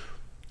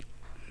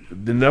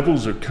 The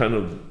Nevilles are kind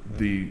of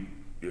the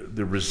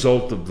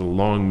result of the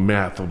long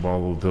math of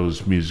all of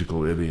those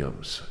musical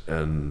idioms,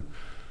 and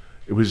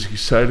it was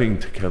exciting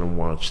to kind of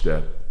watch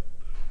that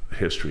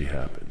history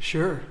happen.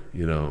 Sure.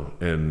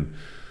 And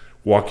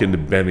walk into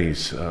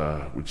Benny's,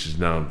 which is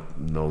now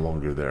no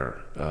longer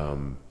there,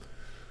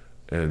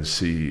 and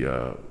see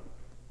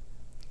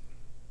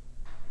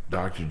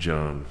Dr.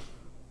 John,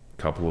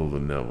 a couple of the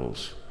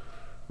Nevilles,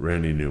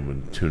 Randy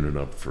Newman tuning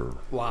up for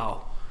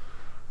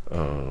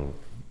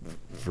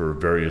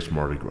various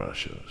Mardi Gras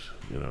shows.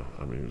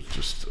 It's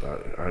just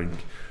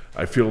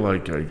I feel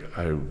like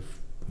I've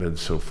been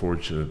so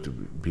fortunate to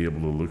be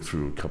able to look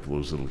through a couple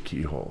of those little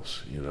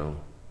keyholes.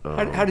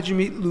 How did you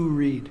meet Lou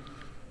Reed?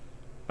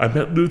 I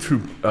met Lou through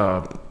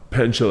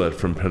Penn Jillette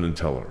from Penn and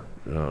Teller.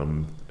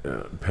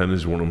 Penn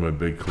is one of my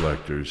big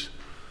collectors.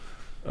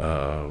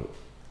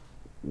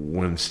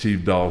 When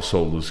Steve Dahl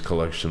sold his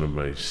collection of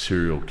my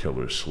serial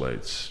killer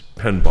slates,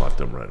 Penn bought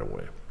them right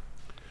away.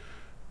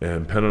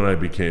 And Penn and I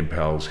became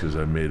pals because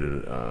I made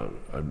a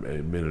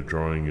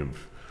drawing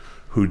of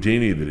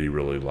Houdini that he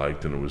really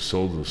liked, and it was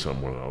sold to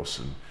someone else.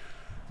 And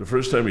the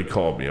first time he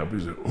called me up, he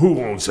said, "Who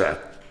owns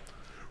that?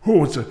 Who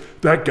owns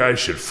that? That guy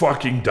should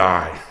fucking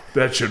die.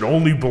 That should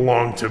only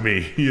belong to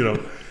me,"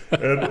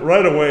 And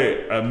right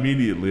away,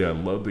 immediately, I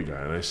loved the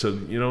guy. And I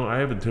said, I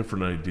have a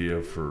different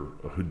idea for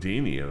a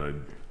Houdini,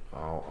 and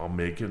I'll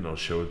make it and I'll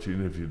show it to you.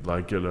 And if you'd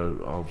like it,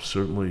 I'll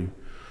certainly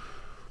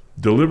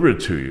deliver it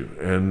to you.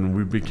 And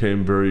we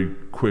became very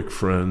quick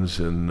friends.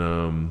 And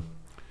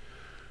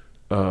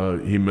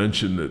he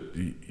mentioned that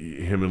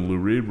him and Lou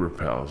Reed were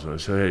pals. And I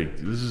said, "Hey,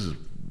 this is a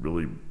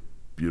really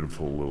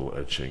beautiful little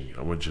etching.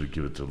 I want you to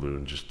give it to Lou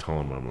and just tell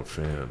him I'm a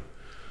fan."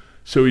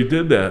 So he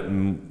did that,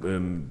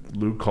 and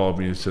Lou called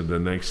me and said, "The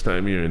next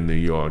time you're in New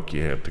York,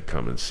 you have to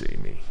come and see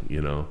me,"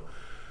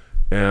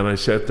 And I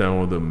sat down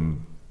with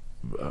him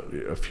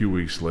a few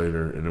weeks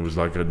later, and it was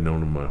like I'd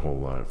known him my whole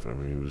life.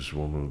 He was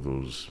one of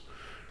those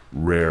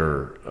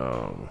rare,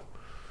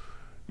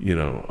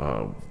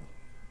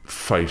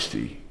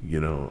 feisty,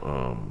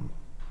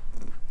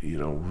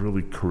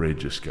 really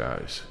courageous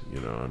guys.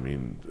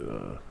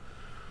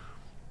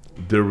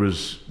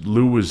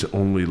 Lou was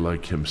only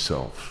like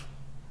himself.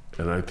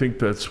 And I think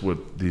that's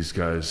what these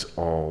guys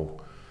all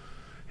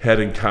had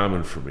in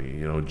common for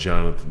me.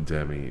 Jonathan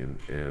Demme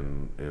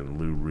and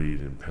Lou Reed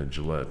and Penn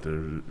Jillette.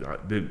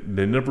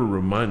 They never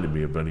reminded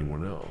me of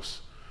anyone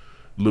else.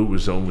 Lou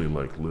was only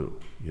like Lou.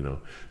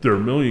 There are a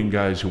million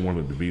guys who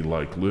wanted to be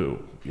like Lou,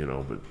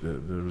 but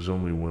there was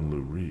only one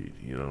Lou Reed,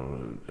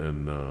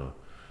 and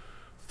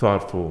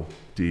thoughtful,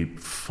 deep,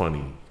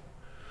 funny,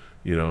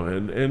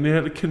 and they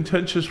had a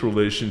contentious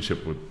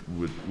relationship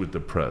with the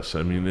press.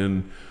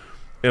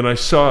 And I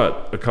saw it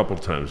a couple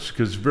times,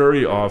 because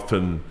very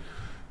often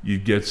you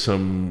get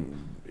some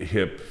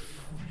hip,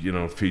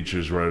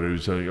 features writer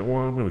who's like,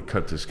 "Well, I'm going to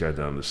cut this guy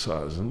down to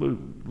size." And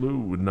Lou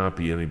would not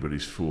be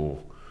anybody's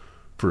fool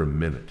for a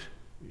minute,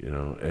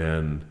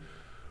 And,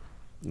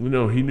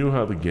 he knew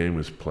how the game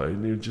was played,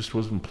 and he just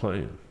wasn't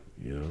playing.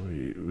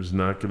 He was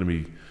not going to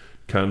be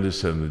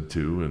condescended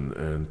to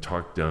and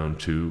talked down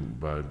to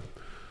by,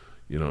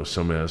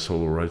 some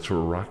asshole who writes for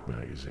a rock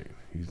magazine.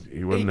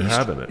 He wasn't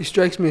having it. He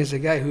strikes me as a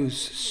guy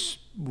who's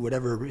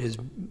whatever his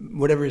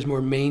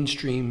more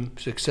mainstream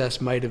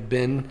success might have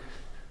been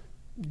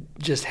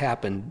just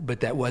happened,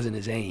 but that wasn't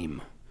his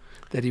aim.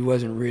 That he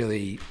wasn't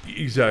really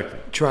exactly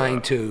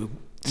trying to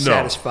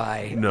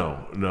satisfy.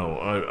 No.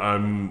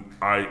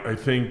 I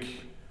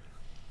think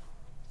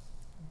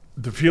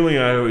the feeling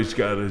I always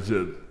got is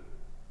that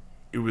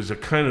it was a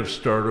kind of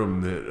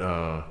stardom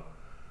that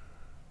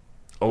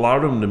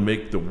allowed him to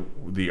make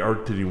the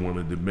art that he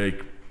wanted to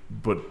make,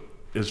 but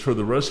as for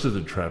the rest of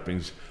the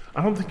trappings,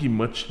 I don't think he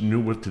much knew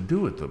what to do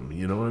with them.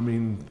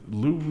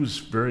 Lou was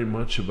very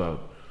much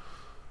about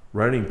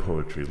writing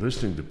poetry,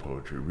 listening to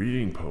poetry,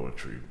 reading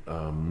poetry,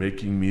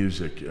 making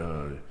music.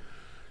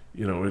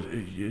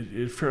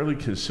 It fairly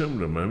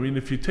consumed him.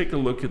 If you take a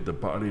look at the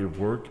body of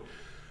work,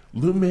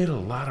 Lou made a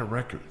lot of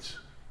records.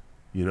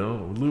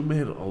 Lou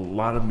made a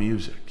lot of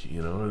music.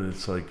 And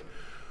it's like,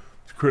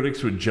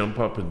 critics would jump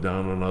up and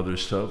down on other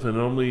stuff, and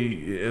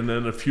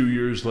then a few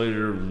years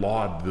later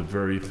laud the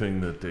very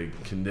thing that they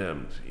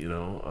condemned.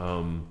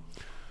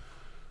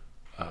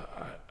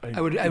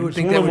 I would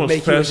think that would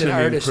make you as an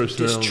artist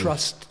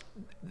distrust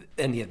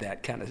any of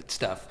that kind of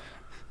stuff.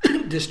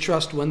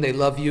 Distrust when they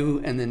love you,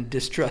 and then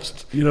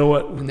distrust You know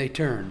what? when they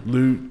turn.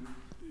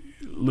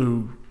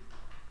 Lou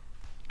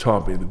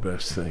taught me the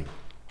best thing.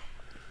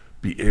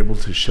 Be able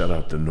to shut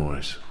out the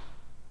noise.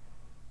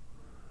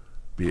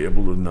 Be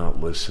able to not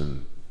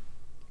listen,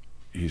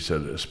 he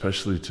said,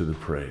 especially to the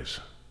praise.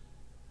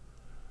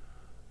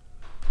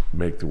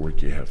 Make the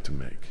work you have to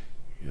make,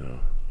 you know.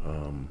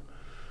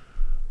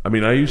 I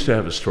mean, I used to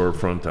have a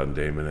storefront on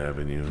Damon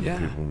Avenue, and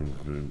people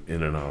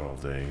in and out all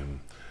day.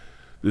 And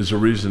there's a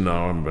reason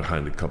now I'm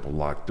behind a couple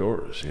locked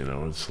doors, you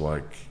know. It's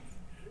like,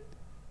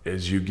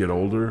 as you get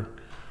older,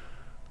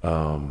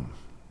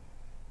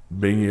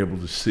 being able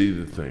to see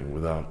the thing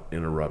without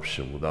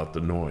interruption, without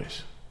the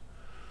noise,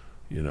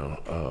 you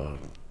know,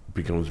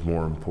 becomes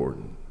more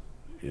important,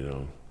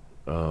 you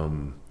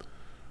know.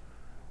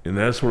 And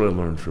that's what I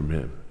learned from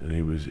him. And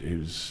he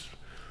was,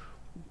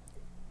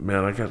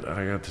 man, I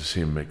got to see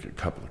him make a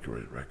couple of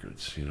great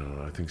records, you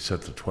know. I think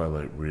Set the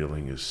Twilight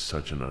Reeling is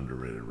such an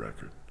underrated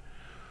record.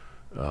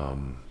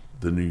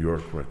 The New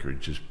York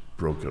record just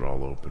broke it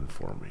all open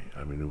for me.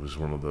 I mean, it was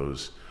one of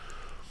those,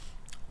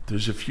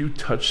 there's a few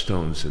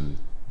touchstones in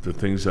the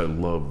things I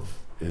love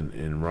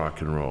in rock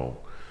and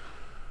roll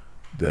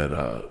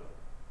that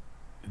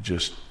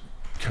just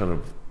kind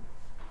of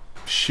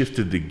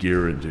shifted the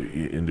gear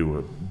into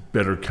a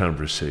better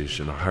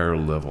conversation, a higher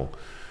level.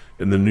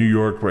 And the New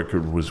York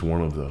record was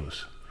one of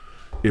those.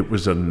 It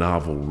was a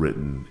novel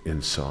written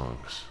in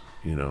songs,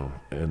 you know,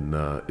 and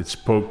it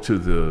spoke to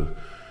the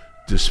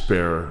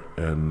despair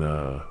and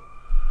the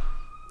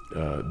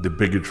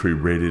bigotry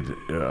rooted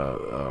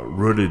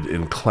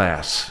in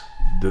class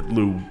that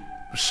Lou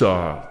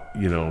saw.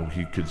 You know,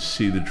 he could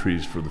see the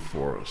trees for the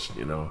forest,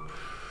 you know.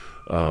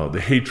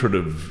 The hatred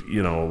of,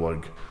 you know,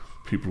 like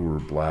people who were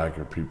black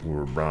or people who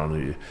were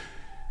brown.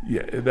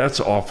 Yeah,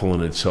 that's awful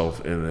in itself,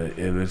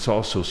 and it's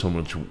also so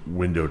much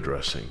window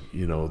dressing.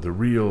 You know, the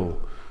real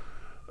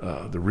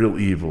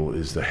evil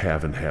is the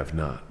have and have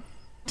not.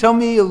 Tell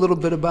me a little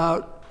bit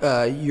about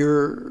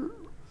your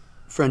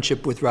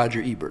friendship with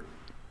Roger Ebert.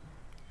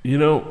 You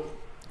know,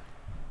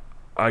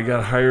 I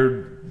got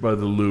hired by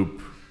the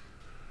Loop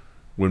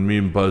when me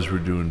and Buzz were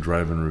doing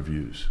drive-in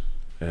reviews,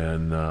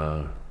 and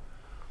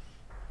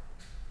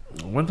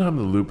one time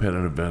the Loop had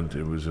an event.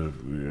 It was a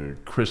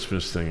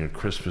Christmas thing, a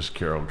Christmas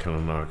Carol kind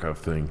of knockoff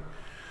thing,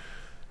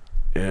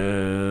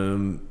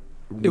 and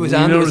it was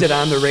on. Was it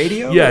on the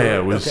radio? Yeah,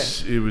 it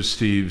was. Okay. It was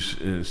Steve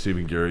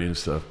and Gary and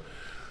stuff,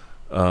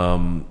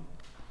 and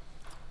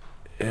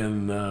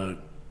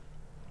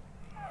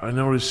I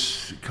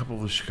noticed a couple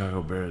of the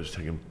Chicago Bears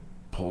taking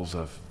pulls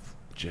off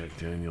Jack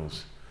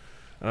Daniels,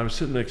 and I was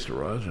sitting next to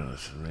Roger, and I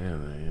said,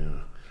 "Man, you know,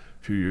 a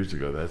few years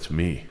ago, that's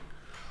me."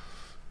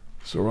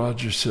 So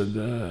Roger said,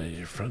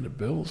 "You're a friend of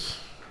Bill's?"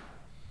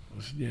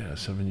 I said, "Yeah,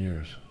 7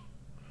 years."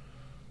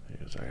 He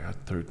goes, "I got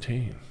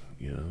 13,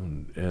 you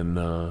know." And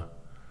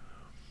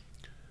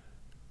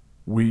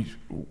we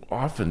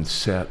often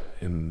sat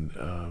in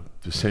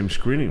the same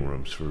screening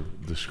rooms for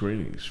the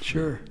screenings.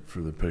 Sure.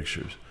 For the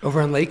pictures.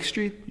 Over on Lake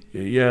Street?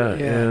 Yeah.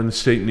 And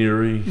State and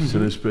Erie,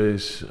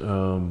 Cinespace.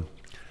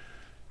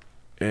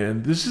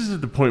 And this is at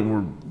the point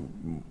where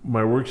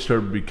my work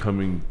started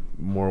becoming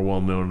more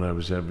well-known. I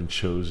was having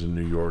shows in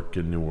New York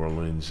and New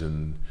Orleans,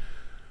 and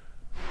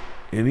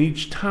in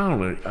each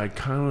town I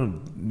kind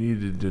of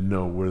needed to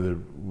know where there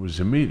was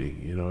a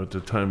meeting. You know, at the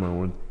time I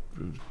went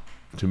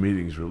to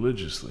meetings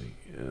religiously,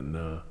 and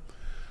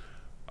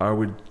I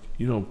would,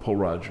 you know, pull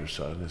Roger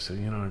aside and say,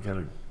 you know, I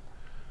gotta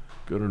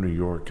go to New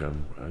York. I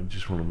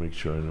just want to make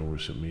sure I know where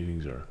some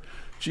meetings are.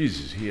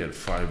 Jesus, he had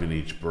 5 in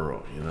each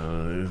borough, you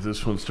know. If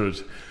this one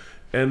starts...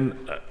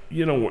 And,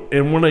 you know,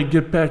 and when I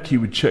get back, he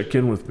would check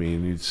in with me,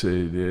 and he'd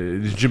say,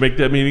 "Did you make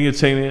that meeting at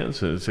St.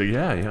 Anne's?" And I'd say,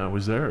 yeah, I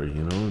was there,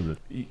 you know.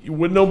 And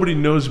what nobody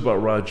knows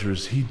about Roger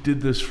is he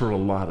did this for a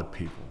lot of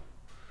people.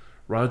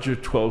 Roger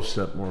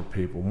 12-step more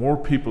people. More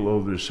people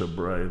owe their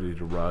sobriety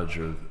to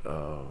Roger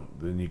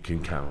than you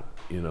can count,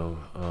 you know.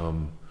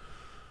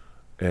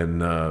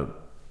 And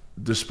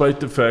despite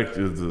the fact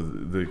of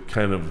the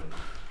kind of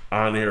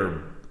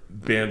on-air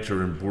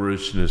banter and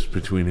boorishness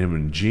between him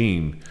and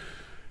Gene,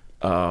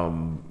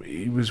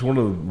 he was one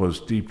of the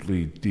most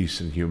deeply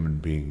decent human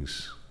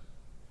beings.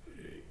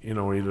 You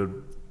know, he had a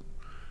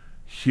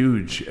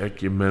huge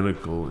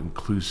ecumenical,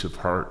 inclusive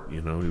heart.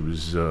 You know, he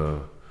was,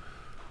 you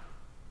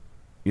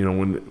know,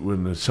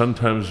 when the Sun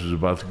Times was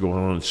about to go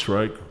on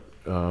strike,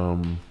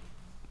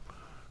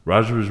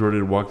 Roger was ready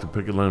to walk the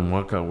picket line and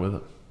walk out with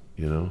it.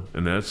 You know,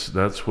 and that's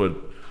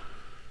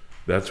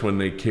when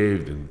they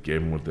caved and gave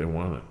them what they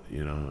wanted.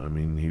 You know, I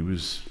mean, he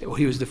was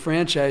the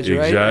franchise,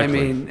 right? Exactly,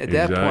 I mean, at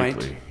that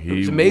point, it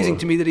was amazing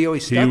to me that he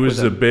always stuck with them. He was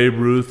the Babe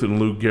Ruth and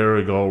Lou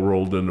Gehrig all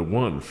rolled into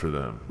one for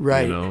them.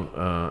 Right. You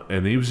know,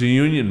 and he was a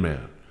union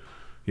man.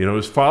 You know,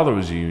 his father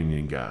was a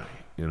union guy.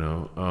 You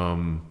know,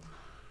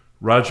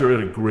 Roger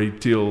had a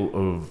great deal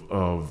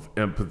of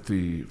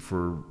empathy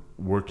for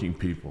working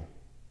people.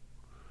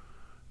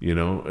 You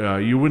know,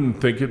 you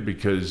wouldn't think it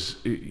because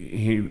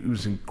he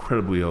was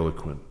incredibly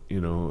eloquent.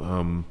 You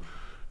know,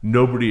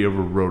 nobody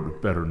ever wrote a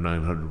better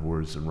 900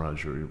 words than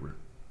Roger Ebert.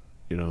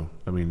 You know,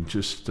 I mean,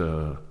 just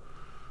the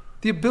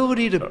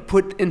ability to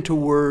put into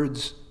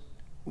words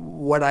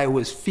what I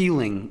was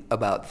feeling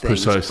about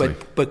things, precisely.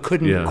 but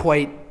couldn't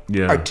quite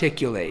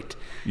articulate.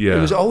 Yeah.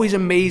 It was always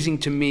amazing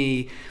to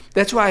me.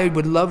 That's why I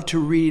would love to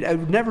read. I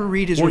would never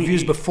read his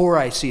reviews before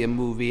I see a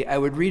movie. I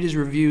would read his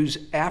reviews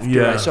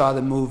after I saw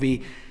the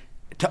movie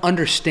to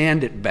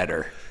understand it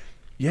better.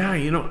 Yeah,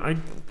 you know,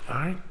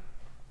 I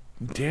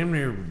damn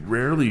near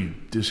rarely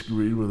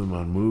disagreed with him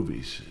on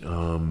movies.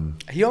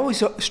 He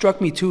always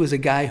struck me, too, as a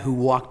guy who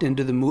walked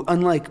into the movie,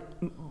 unlike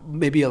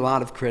maybe a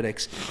lot of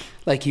critics,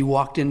 like he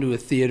walked into a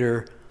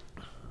theater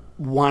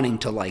wanting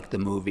to like the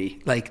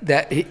movie. Like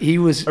that, he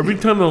was... Every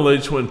time the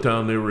lights went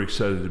down, they were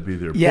excited to be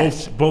there.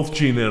 Yes. Both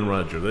Gene and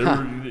Roger. They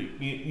were,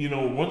 you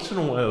know, once in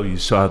a while you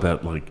saw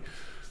that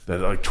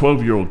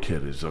 12-year-old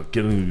kid is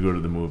getting to go to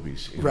the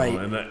movies. You right.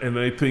 know? And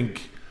I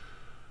think...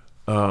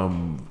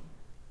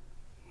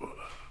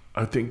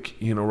 I think,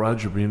 you know,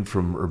 Roger being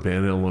from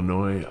Urbana,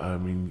 Illinois, I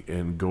mean,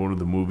 and going to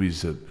the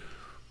movies that,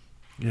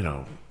 you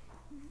know,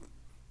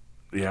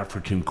 the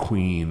African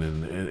Queen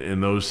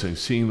and those things,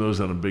 seeing those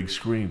on a big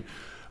screen,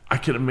 I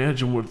can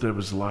imagine what that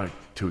was like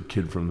to a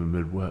kid from the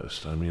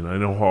Midwest. I mean, I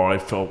know how I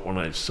felt when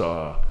I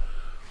saw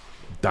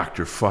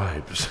Dr.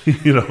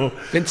 Phibes, you know.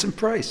 Vincent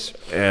Price.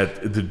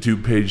 At the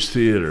DuPage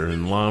Theater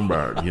in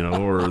Lombard, you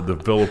know, or the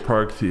Villa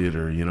Park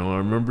Theater, you know. I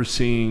remember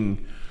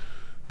seeing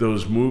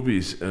those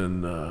movies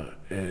and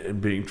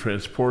being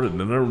transported.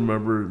 And then I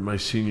remember my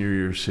senior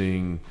year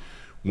seeing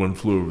One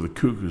Flew Over the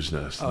Cuckoo's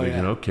Nest,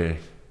 thinking, okay,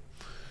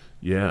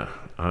 yeah,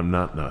 I'm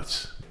not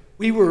nuts.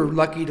 We were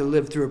lucky to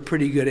live through a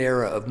pretty good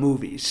era of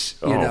movies,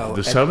 you know,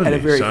 the 70s. At a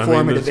very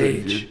formative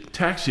age.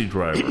 Taxi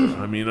Driver.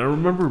 I mean, I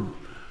remember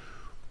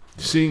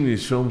seeing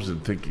these films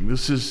and thinking,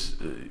 this is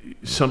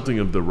something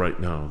of the right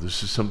now.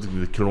 This is something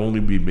that can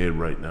only be made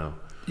right now.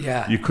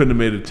 Yeah. You couldn't have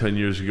made it 10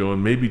 years ago,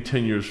 and maybe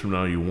 10 years from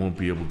now you won't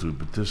be able to,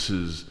 but this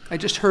is... I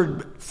just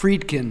heard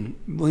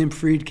William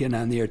Friedkin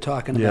on the air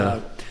talking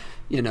about,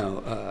 you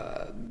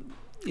know...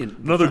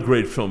 Another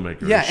great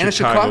filmmaker. Yeah, and a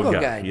Chicago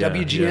guy, yeah,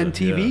 WGN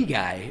TV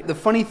guy. The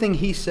funny thing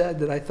he said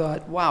that I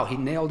thought, wow, he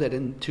nailed it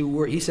in 2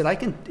 words. He said, I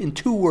can, in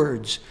 2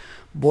 words,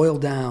 boil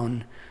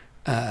down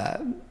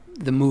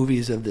the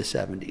movies of the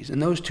 70s.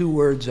 And those 2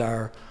 words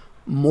are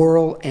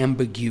moral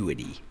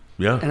ambiguity.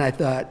 Yeah. And I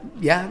thought,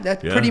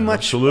 that pretty much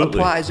absolutely.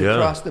 applies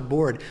across the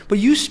board. But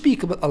you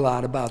speak a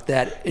lot about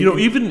that. You know,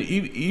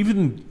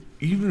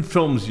 even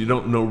films you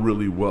don't know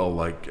really well,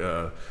 like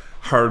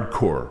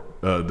Hardcore,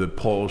 that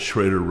Paul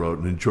Schrader wrote,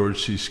 and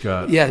George C.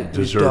 Scott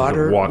deserved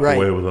to walk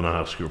away with an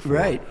Oscar for.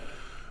 Right.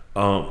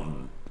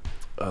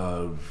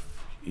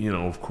 You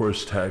know, of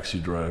course, Taxi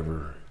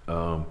Driver,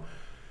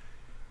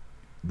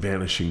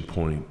 Vanishing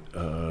Point.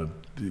 It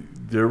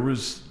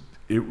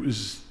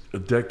was a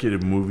decade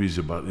of movies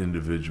about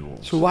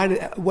individuals. So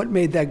what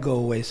made that go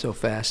away so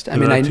fast? The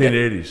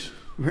 1980s,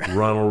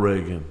 Ronald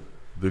Reagan,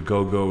 the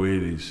Go-Go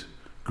 80s,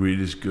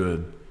 Greed is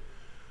Good.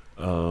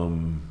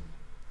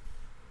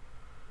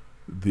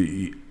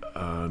 The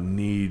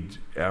need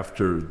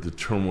after the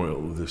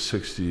turmoil of the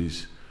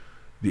 60s,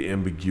 the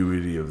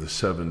ambiguity of the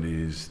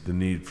 70s, the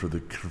need for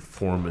the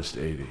conformist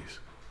 80s.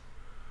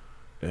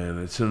 And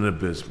it's an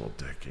abysmal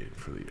decade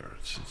for the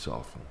arts. It's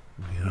awful,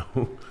 you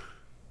know.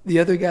 The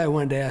other guy I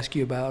wanted to ask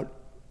you about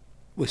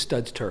was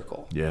Studs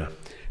Terkel. Yeah.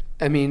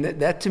 I mean,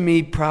 that to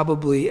me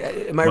probably,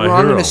 am I My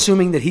wrong hero. in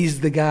assuming that he's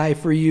the guy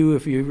for you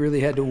if you really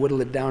had to whittle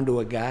it down to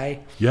a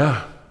guy?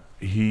 Yeah.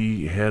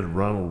 He had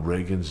Ronald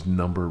Reagan's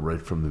number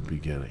right from the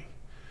beginning.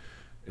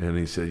 And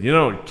he said, you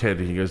know, kid,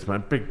 he goes, my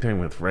big thing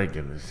with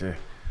Reagan is,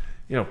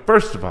 you know,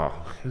 first of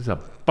all, he's a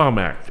bum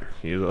actor.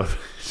 You know,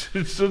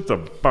 he's just a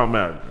bum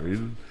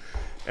actor.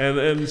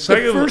 And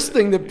second, the first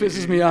thing that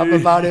pisses me off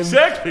about him,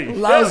 exactly,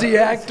 lousy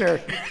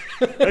actor.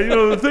 And, you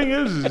know, the thing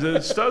is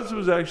that Studs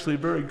was actually a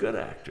very good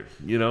actor.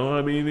 You know,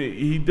 I mean,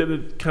 he did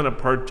it kind of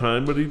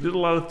part-time, but he did a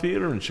lot of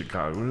theater in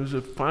Chicago. He was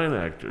a fine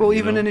actor. Well,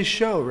 even in his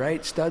show,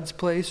 right? Studs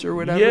Place or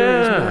whatever.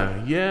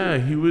 Yeah,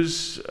 he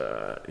was...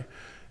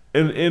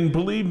 And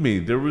believe me,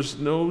 there was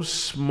no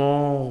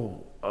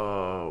small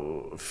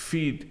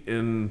feat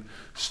in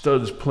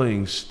Studs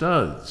playing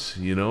Studs.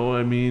 You know,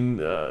 I mean,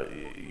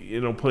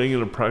 you know, playing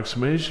an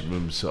approximation of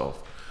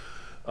himself.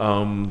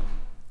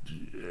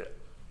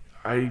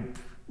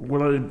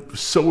 What I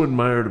so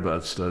admired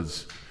about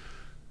Studs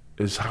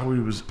is how he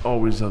was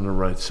always on the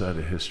right side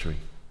of history.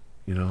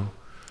 You know,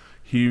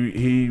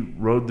 he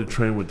rode the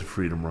train with the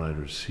Freedom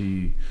Riders.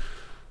 He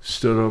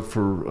stood up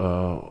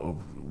for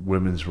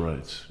women's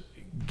rights,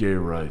 gay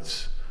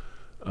rights,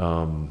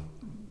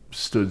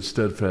 stood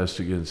steadfast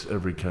against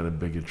every kind of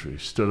bigotry,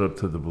 stood up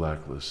to the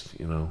blacklist,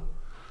 you know.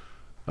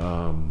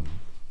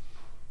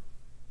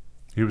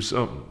 He was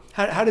something.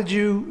 How did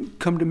you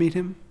come to meet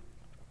him?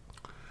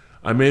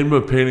 I made him a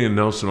painting of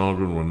Nelson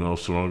Algren when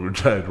Nelson Algren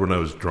died when I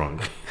was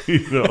drunk,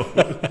 you know.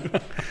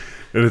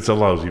 And it's a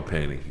lousy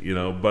painting, you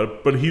know,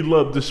 but he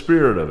loved the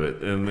spirit of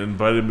it and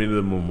invited me to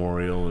the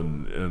memorial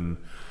and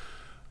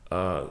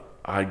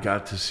I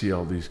got to see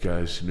all these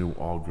guys who knew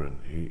Algren,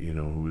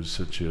 who was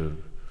such a,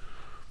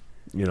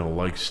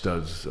 like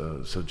Studs,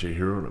 such a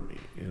hero to me.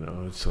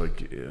 It's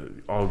like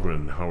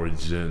Algren, Howard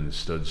Zinn,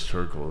 Studs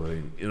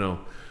Terkel.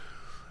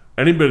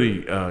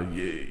 Anybody,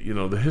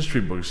 the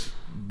history books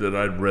that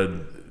I'd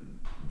read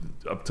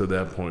up to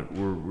that point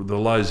were the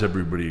lies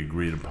everybody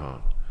agreed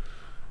upon.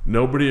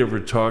 Nobody ever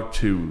talked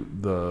to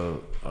the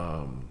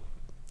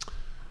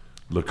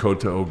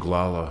Lakota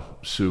Oglala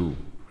Sioux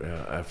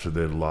after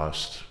they'd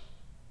lost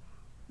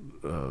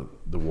the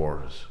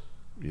wars,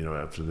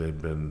 after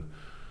they'd been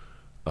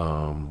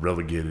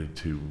relegated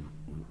to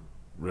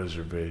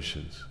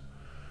reservations.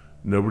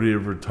 Nobody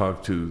ever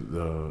talked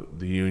to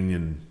the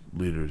union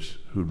leaders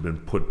who'd been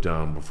put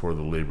down before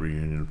the labor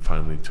union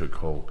finally took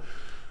hold.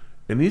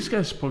 And these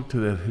guys spoke to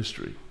that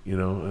history,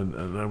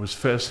 and I was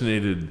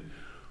fascinated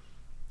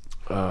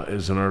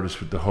as an artist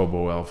with the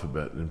hobo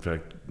alphabet. In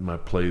fact, my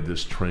play,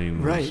 This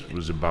Train,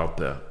 was about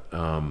that.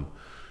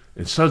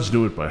 And Studs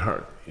knew it by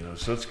heart.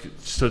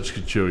 Studs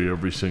could show you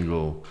every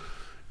single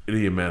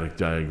idiomatic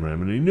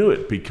diagram, and he knew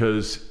it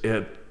because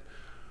at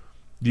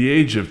the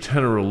age of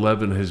 10 or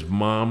 11, his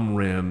mom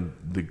ran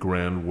the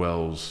Grand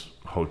Wells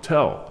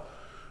Hotel,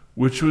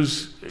 which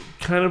was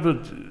kind of a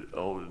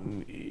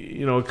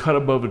cut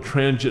above a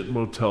transient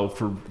motel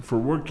for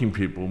working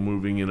people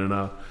moving in and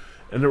out.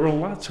 And there were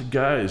lots of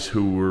guys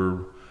who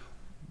were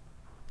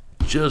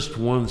just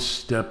one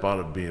step out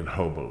of being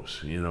hobos,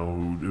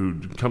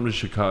 who'd come to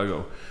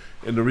Chicago.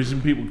 And the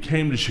reason people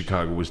came to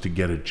Chicago was to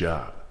get a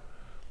job.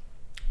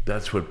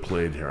 That's what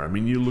played here. I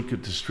mean, you look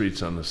at the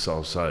streets on the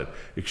South Side,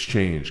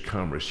 Exchange,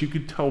 Commerce, you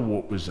could tell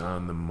what was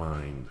on the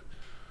mind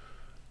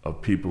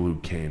of people who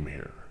came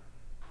here.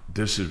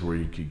 This is where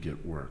you could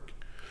get work.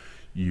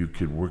 You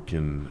could work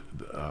in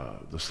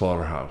the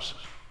slaughterhouses.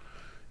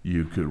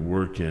 You could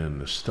work in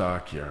the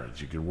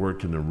stockyards. You could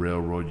work in the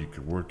railroad. You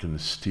could work in the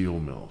steel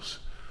mills.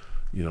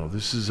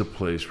 This is a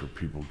place where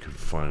people could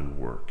find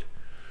work,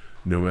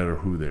 no matter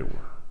who they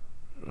were.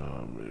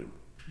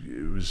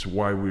 It was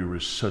why we were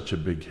such a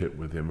big hit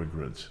with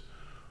immigrants,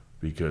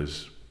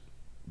 because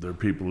there are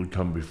people who'd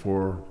come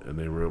before and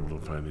they were able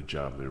to find a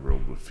job. They were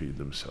able to feed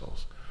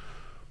themselves.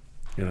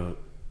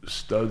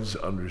 Studs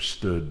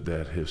understood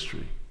that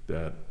history,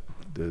 that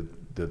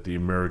the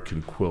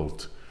American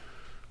quilt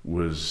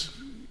was,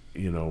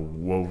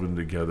 woven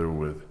together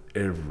with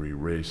every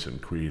race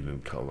and creed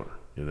and color,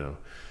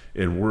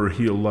 And were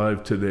he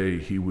alive today,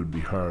 he would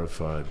be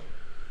horrified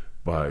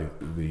by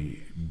the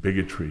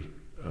bigotry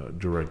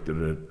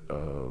directed at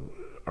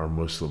our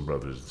Muslim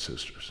brothers and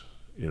sisters,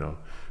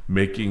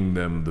 making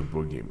them the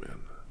boogeyman.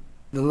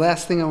 The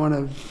last thing I want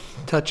to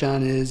touch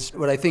on is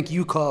what I think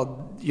you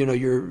called,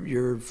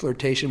 your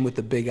flirtation with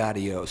the big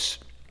adios.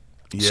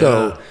 Yeah.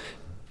 So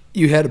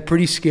you had a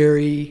pretty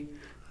scary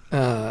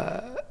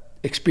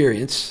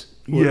experience.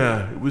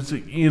 Yeah, it was,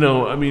 we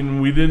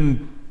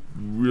didn't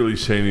really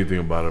say anything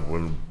about it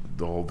when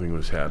the whole thing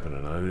was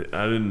happening.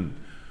 I didn't,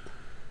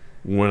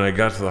 when I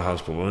got to the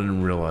hospital, I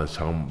didn't realize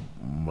how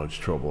much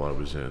trouble I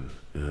was in.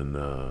 And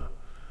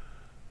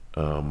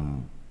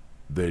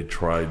they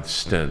tried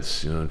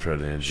stents, tried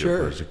to angioplasty.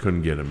 Sure. I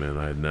couldn't get them in.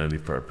 I had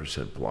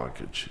 95%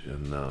 blockage.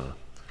 And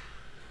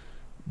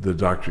the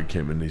doctor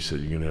came in and he said,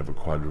 "You're going to have a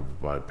quadruple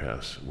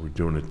bypass. We're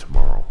doing it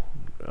tomorrow.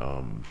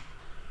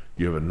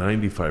 You have a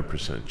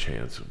 95%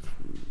 chance of,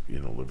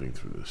 living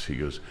through this." He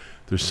goes,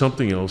 "There's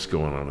something else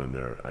going on in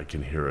there. I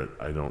can hear it.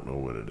 I don't know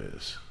what it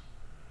is."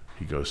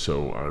 He goes,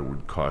 "So I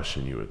would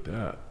caution you at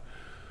that."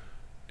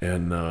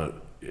 And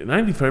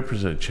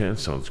 95%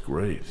 chance sounds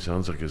great.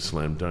 Sounds like a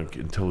slam dunk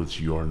until it's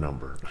your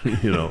number,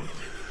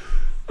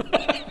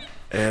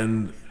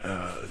 And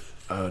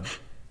a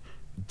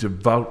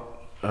devout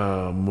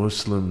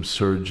Muslim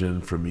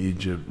surgeon from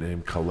Egypt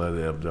named Khaled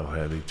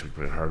Abdelhadi took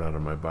my heart out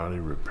of my body,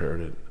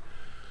 repaired it,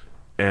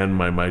 and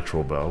my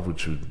mitral valve,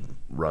 which was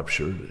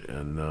ruptured,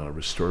 and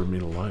restored me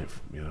to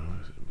life.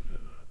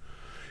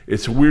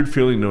 It's a weird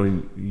feeling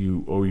knowing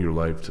you owe your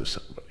life to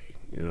somebody,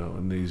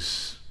 and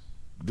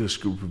this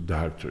group of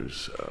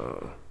doctors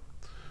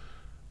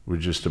were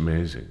just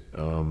amazing.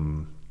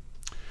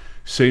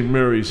 St.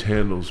 Mary's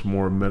handles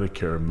more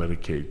Medicare and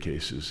Medicaid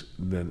cases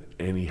than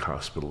any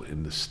hospital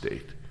in the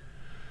state,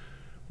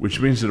 which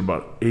means that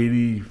about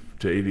 80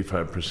 to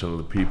 85% of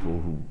the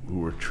people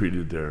who are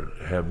treated there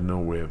have no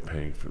way of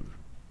paying for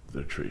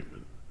their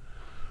treatment.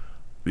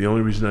 The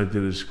only reason I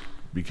did is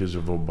because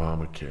of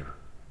Obamacare,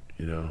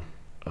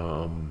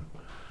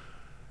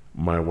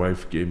 My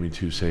wife gave me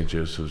 2 St.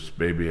 Joseph's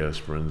baby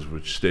aspirins,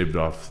 which staved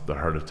off the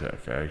heart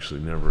attack. I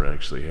never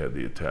actually had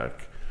the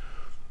attack.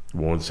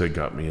 Once they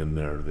got me in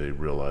there, they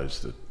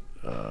realized that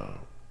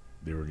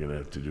they were going to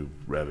have to do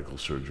radical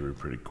surgery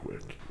pretty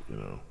quick,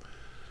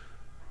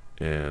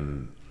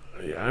 And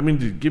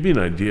to give you an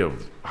idea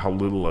of how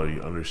little I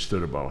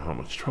understood about how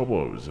much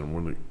trouble I was in,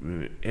 when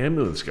the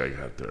ambulance guy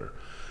got there,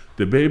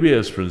 the baby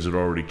aspirins had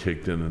already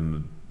kicked in, and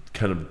the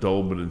kind of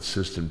dull but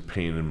insistent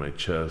pain in my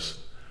chest,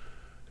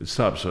 it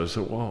stopped. So I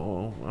said,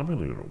 "Well, I'm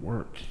really going to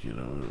work."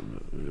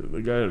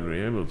 The guy in the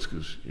ambulance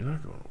goes, "You're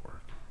not going to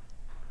work."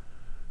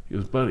 He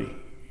goes, buddy,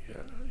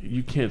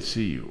 you can't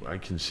see you. I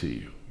can see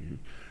you.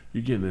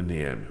 You're getting in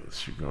the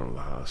ambulance. You're going to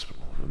the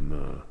hospital.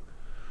 And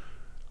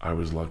I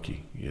was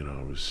lucky.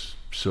 I was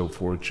so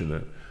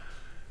fortunate.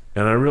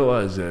 And I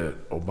realized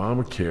that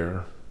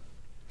Obamacare,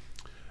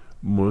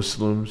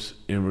 Muslims,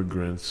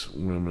 immigrants,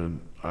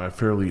 women, I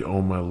fairly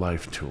owe my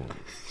life to them.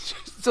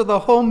 So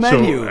the whole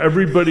menu. So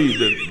everybody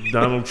that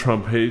Donald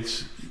Trump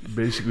hates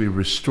basically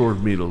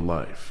restored me to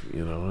life,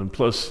 and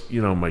plus,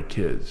 my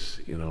kids,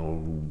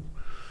 who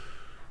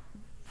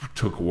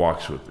took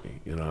walks with me,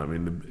 I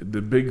mean,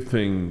 the big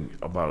thing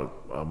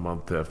about a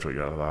month after I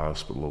got out of the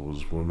hospital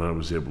was when I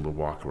was able to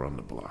walk around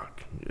the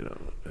block,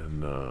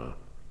 and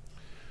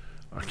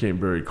I came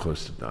very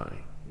close to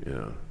dying,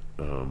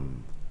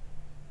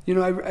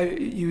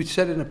 You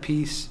said in a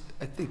piece,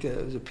 I think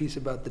it was a piece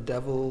about the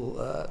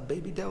devil,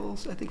 baby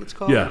devils, I think it's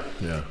called. Yeah.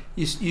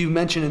 You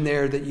mentioned in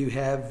there that you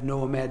have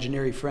no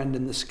imaginary friend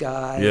in the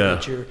sky. Yeah.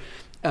 That you're,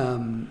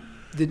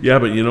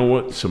 but you know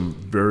what? Some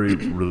very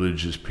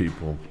religious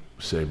people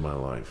saved my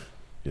life,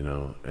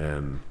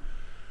 and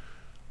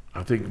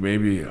I think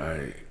maybe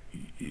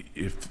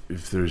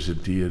if there's a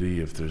deity,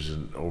 if there's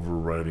an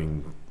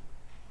overriding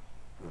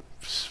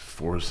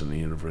force in the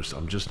universe,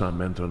 I'm just not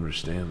meant to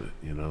understand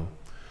it,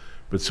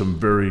 But some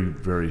very,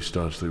 very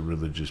staunchly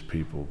religious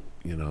people,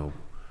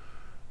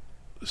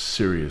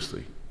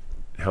 seriously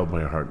held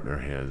my heart in their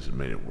hands and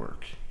made it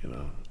work,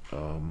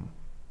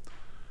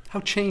 How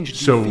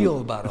changed do you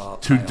feel about all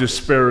to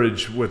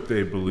disparage what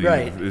they believe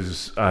Right.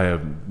 is, I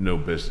have no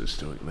business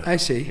doing that. I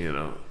see.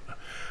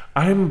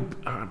 I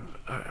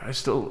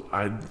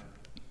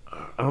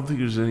don't think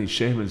there's any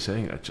shame in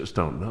saying I just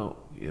don't know,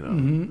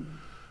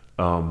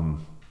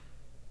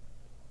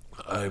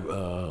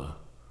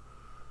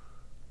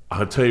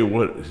 I'll tell you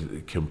what,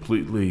 it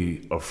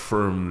completely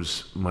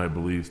affirms my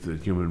belief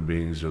that human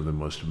beings are the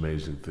most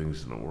amazing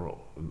things in the world.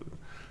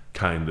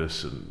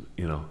 Kindness and,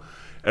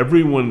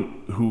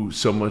 everyone who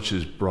so much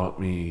as brought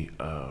me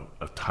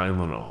a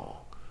Tylenol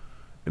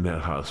in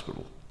that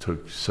hospital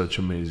took such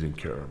amazing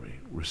care of me,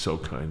 were so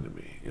kind to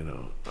me,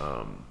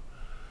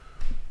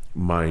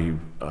 my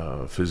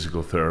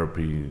physical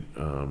therapy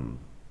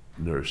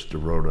nurse,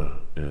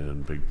 Dorota,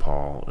 and Big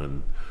Paul,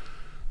 and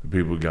the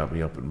people who got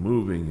me up and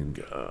moving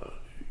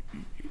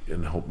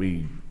and helped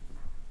me,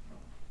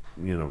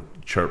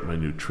 chart my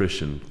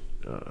nutrition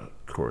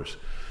course.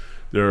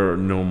 There are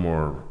no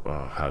more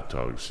hot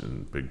dogs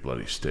and big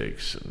bloody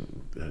steaks,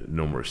 and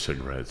no more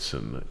cigarettes,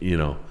 and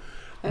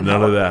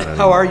none of that.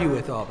 How are you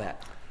with all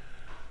that?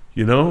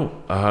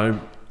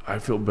 I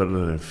feel better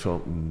than I've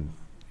felt in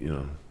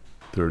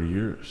 30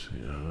 years.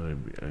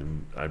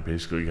 I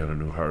basically got a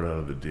new heart out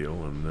of the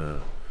deal,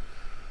 and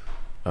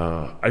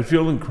I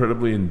feel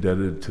incredibly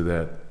indebted to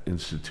that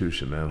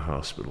institution, that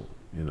hospital.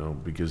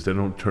 Because they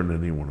don't turn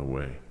anyone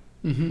away.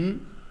 Mm-hmm.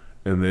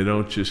 And they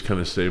don't just kind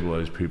of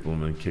stabilize people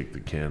and then kick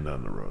the can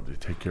down the road. They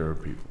take care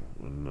of people.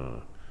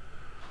 And,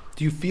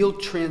 do you feel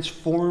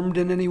transformed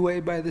in any way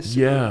by this?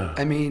 Yeah.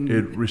 I mean,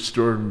 it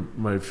restored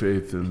my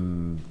faith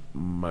in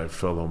my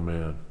fellow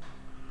man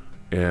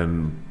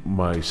and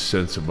my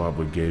sense of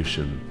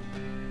obligation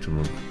to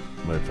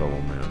my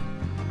fellow man.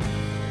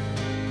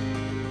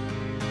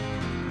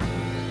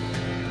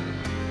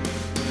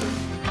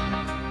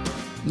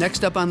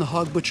 Next up on the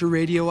Hog Butcher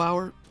Radio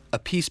Hour, a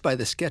piece by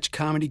the sketch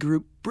comedy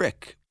group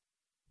Brick.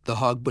 The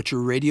Hog Butcher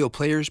Radio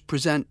players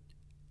present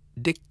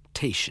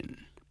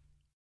Dictation.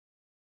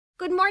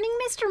 Good morning,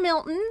 Mr.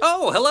 Milton.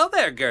 Oh, hello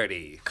there,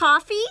 Gertie.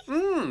 Coffee?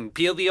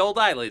 Peel the old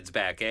eyelids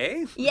back,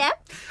 eh?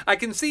 Yep. I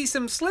can see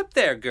some slip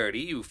there, Gertie,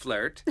 you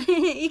flirt.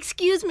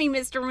 Excuse me,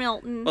 Mr.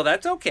 Milton. Well,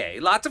 that's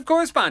okay. Lots of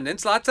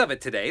correspondence, lots of it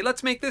today.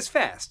 Let's make this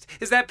fast.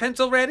 Is that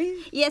pencil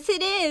ready? Yes,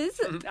 it is.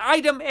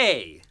 Item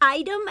A.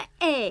 Item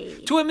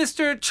A. To a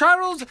Mr.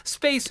 Charles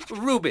Space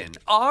Rubin,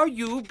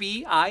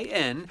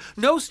 R-U-B-I-N,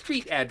 no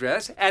street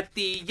address at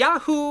the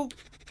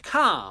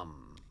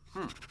Yahoo.com.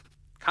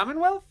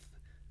 Commonwealth?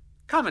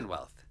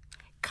 Commonwealth.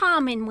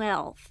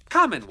 Commonwealth.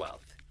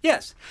 Commonwealth.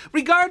 Yes.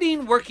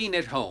 Regarding working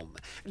at home.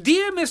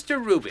 Dear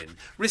Mr. Rubin,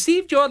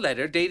 received your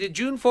letter dated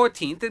June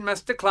 14th and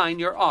must decline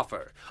your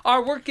offer.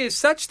 Our work is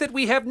such that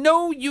we have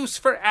no use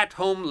for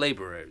at-home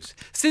laborers.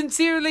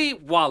 Sincerely,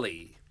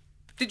 Wally.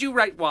 Did you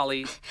write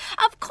Wally?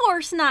 Of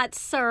course not,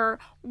 sir.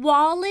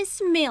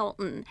 Wallace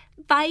Milton,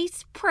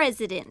 Vice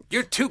President.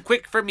 You're too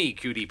quick for me,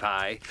 cutie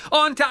pie.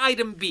 On to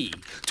item B.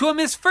 To a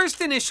Miss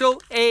First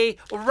Initial A.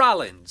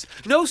 Rollins.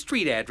 No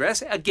street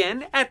address,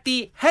 again, at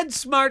the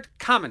HeadSmart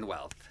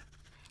Commonwealth.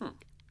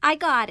 I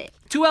got it.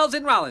 2 L's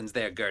in Rollins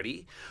there,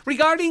 Gertie.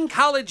 Regarding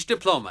college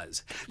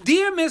diplomas.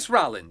 Dear Miss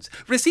Rollins,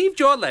 received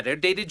your letter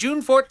dated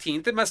June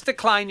 14th and must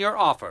decline your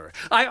offer.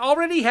 I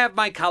already have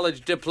my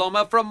college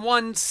diploma from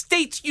one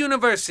state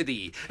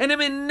university and am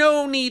in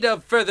no need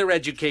of further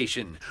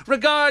education.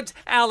 Regards,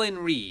 Alan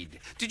Reed.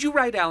 Did you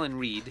write Alan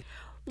Reed?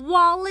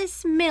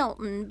 Wallace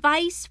Milton,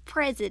 Vice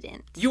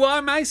President. You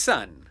are my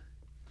son.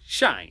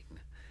 Shine.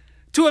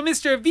 To a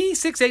Mr.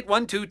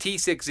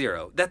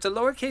 V6812T60. That's a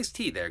lowercase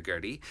t there,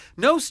 Gertie.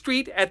 No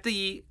street at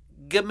the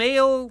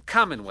Gamale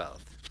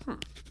Commonwealth.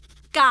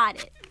 Got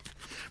it.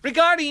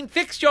 Regarding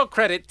Fix Your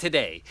Credit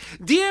Today.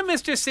 Dear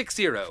Mr.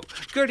 60,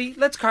 Gertie,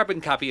 let's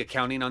carbon copy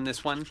accounting on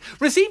this one.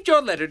 Received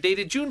your letter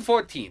dated June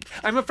 14th.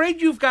 I'm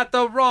afraid you've got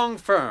the wrong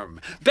firm.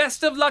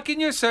 Best of luck in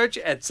your search,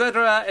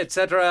 etc.,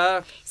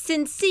 etc.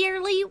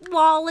 Sincerely,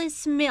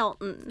 Wallace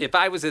Milton. If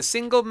I was a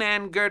single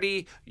man,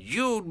 Gertie,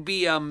 you'd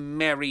be a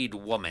married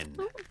woman.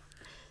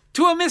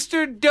 To a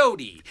Mr.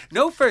 Doty,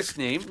 no first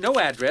name, no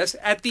address,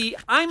 at the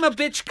I'm a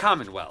Bitch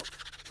Commonwealth.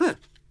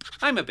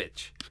 I'm a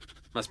bitch.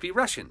 Must be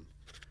Russian.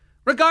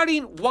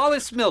 Regarding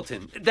Wallace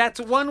Milton, that's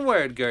one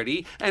word,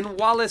 Gertie, and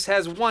Wallace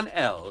has one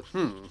L.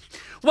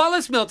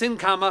 Wallace Milton,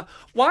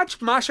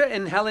 watch Masha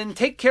and Helen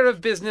take care of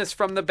business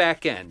from the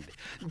back end.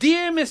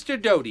 Dear Mr.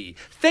 Doty,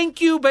 thank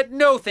you, but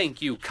no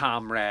thank you,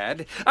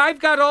 comrade. I've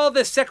got all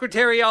the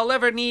secretary I'll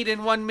ever need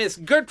in one Miss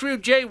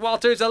Gertrude J.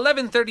 Walters,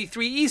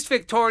 1133 East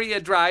Victoria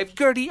Drive.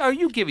 Gertie, are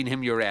you giving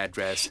him your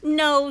address?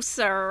 No,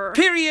 sir.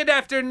 Period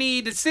after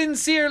need.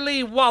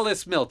 Sincerely,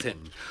 Wallace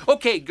Milton.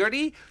 Okay,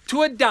 Gertie,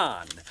 to a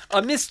Don.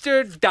 A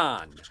Mr.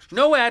 Don.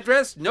 No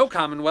address, no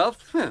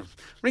Commonwealth.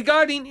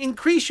 Regarding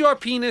increase your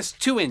penis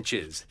 2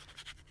 inches.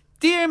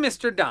 Dear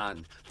Mr.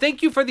 Don,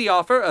 thank you for the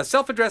offer. A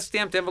self-addressed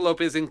stamped envelope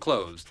is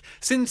enclosed.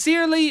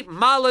 Sincerely,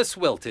 Mollis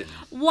Wilton.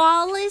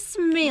 Wallace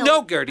Milton.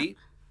 No, Gertie.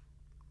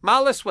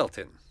 Mollis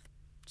Wilton.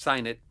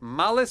 Sign it,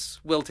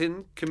 Mollis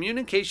Wilton,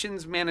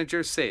 Communications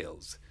Manager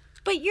Sales.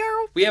 But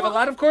you're... We have a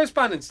lot of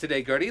correspondence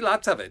today, Gertie.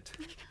 Lots of it.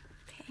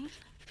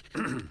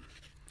 Okay.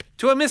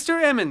 To a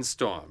Mr.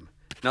 Emmonstorm.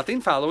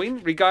 Nothing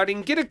following.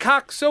 Regarding get a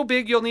cock so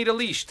big you'll need a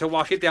leash to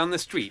walk it down the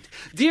street.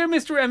 Dear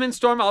Mr.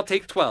 Emmonstorm, I'll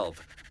take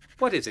 12.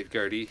 What is it,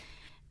 Gertie?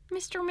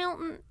 Mr.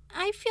 Milton,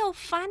 I feel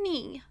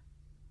funny.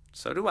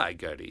 So do I,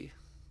 Gertie.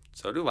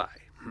 So do I.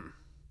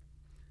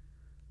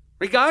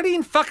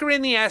 Regarding fuck her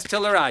in the ass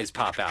till her eyes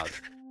pop out.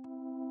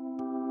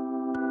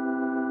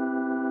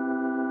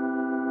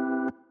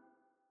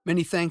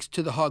 Many thanks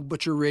to the Hog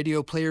Butcher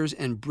radio players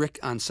and Brick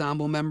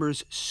Ensemble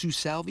members Sue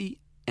Salvi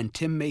and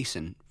Tim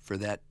Mason for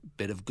that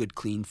bit of good,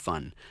 clean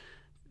fun.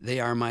 They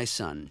are my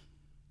son.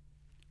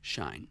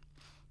 Shine.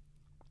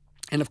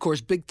 And of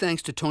course, big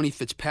thanks to Tony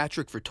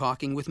Fitzpatrick for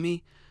talking with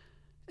me.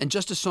 And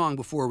just a song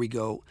before we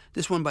go,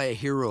 this one by a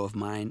hero of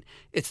mine.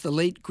 It's the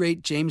late,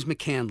 great James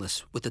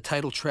McCandless with the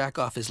title track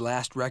off his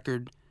last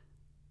record,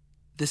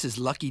 This Is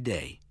Lucky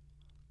Day.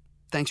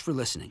 Thanks for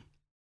listening.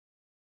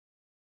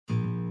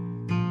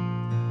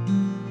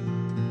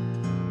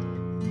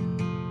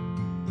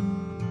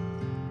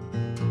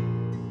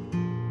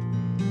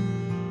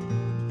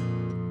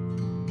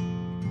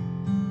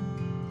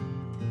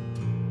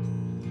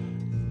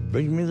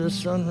 Bring me the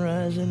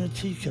sunrise in a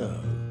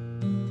teacup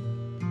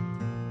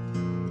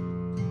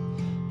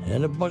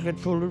and a bucket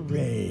full of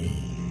rain.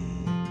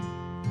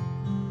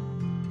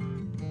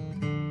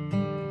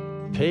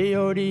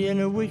 Peyote in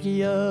a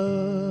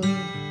wickiup.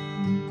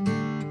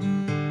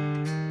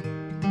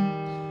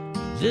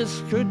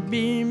 This could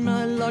be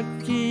my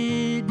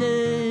lucky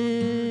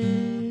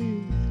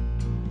day.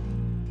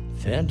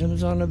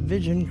 Phantoms on a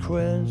vision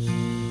quest.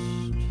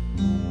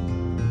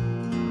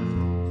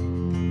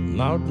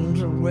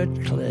 Mountains of wet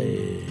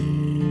clay.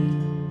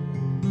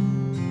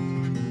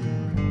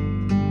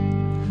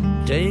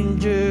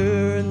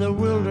 Danger in the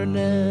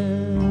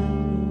wilderness.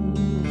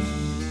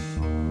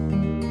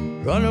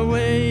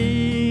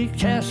 Runaway,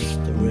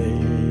 castaway.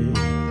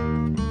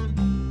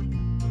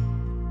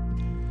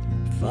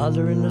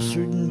 Father in a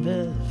suit and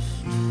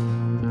vest.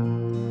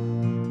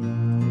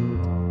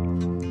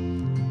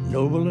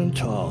 Noble and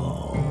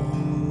tall.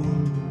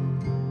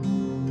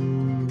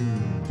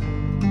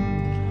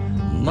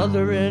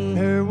 Mother in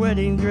her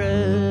wedding dress,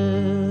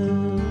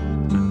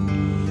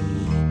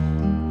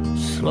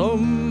 slow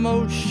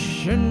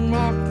motion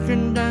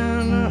walking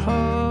down the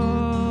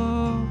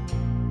hall.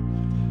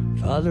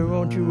 Father,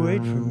 won't you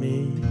wait for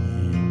me?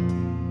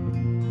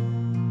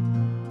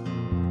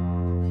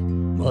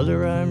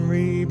 Mother, I'm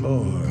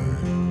reborn.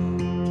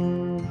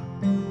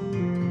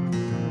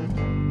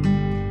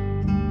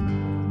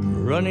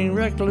 Running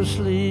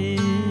recklessly,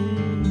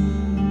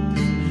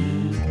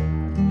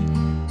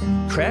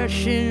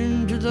 crash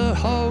into the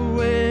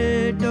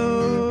hallway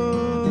door.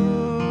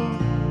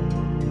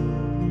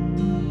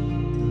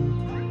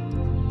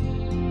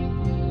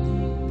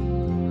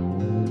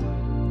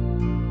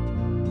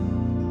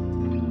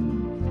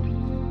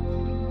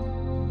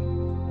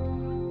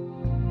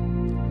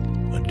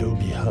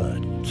 Adobe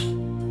hut,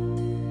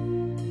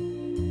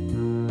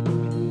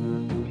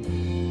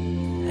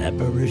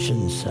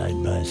 apparitions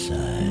side by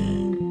side.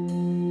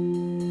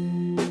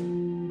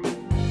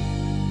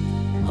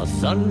 A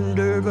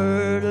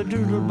thunderbird, a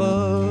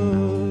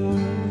doodlebug,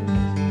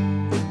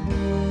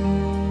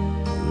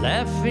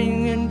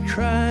 laughing and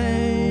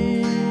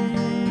crying.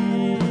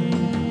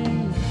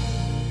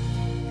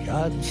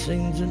 God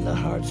sings in the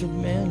hearts of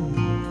men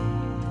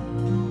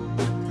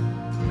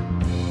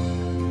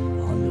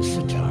on the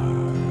sitar.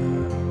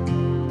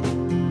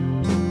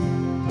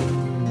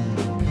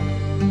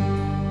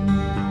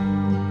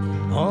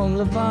 On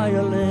the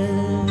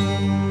violin,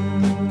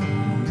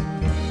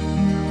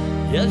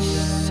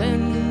 yes,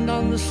 and on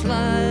on the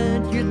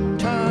slide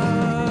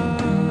guitar.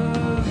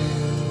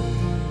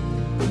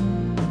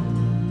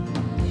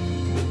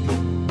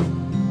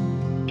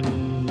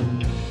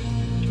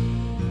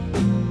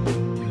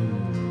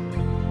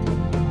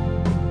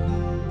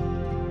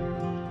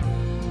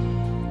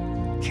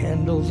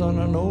 Candles on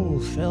an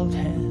old felt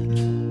hat.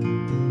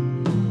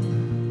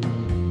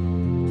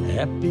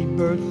 Happy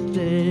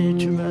birthday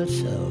to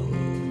myself.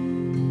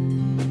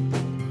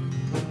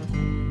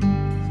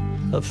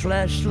 A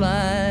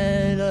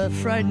flashlight, a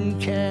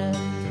frightened cat.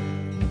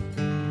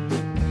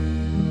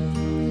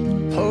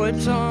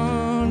 Poets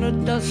on a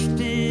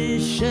dusty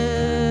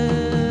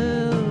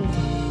shelf,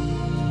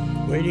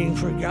 waiting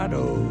for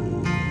Godot.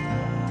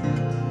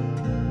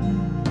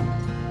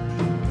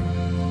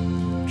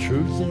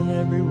 Truth in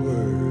every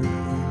word.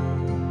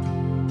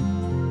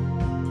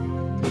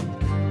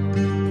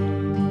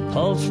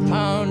 Pulse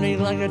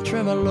pounding like a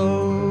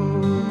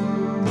tremolo.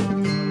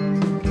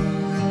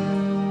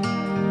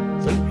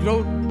 The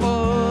goat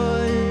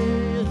boy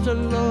is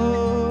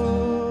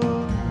alone.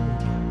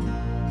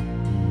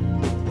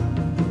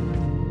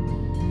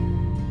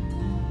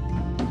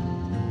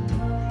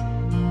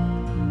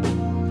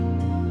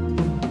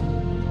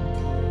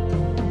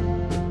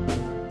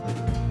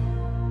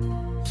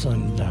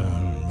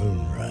 Sundown,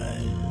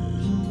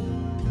 moonrise.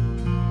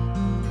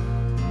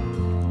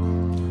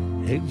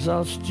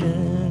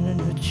 Exhaustion in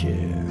the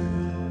chair.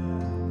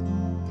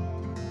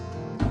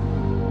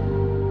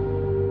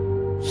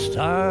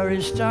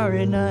 Starry,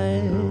 starry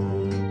night.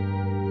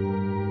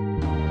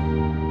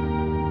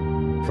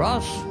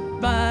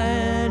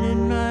 Frostbite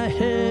in my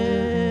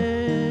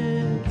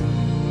head.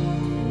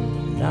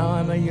 Now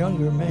I'm a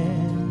younger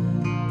man.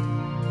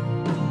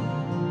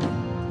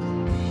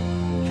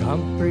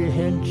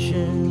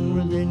 Comprehension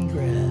within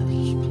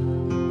grasp.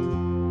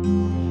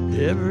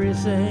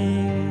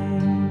 Everything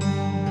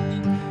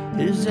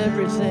is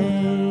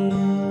everything.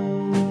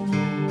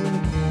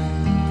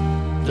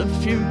 The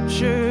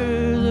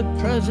future, the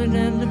present,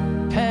 and the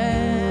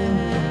past.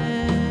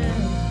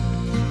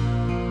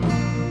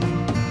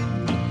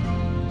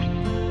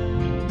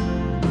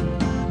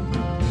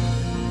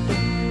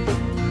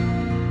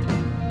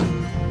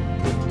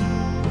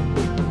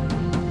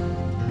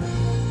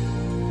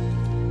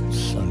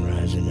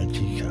 Sunrise in a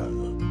teacup.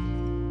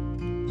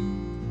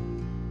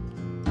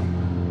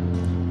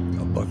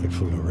 A bucket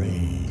full of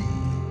rain.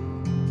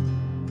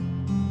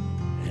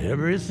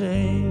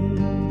 Everything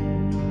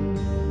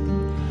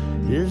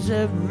is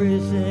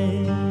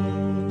everything.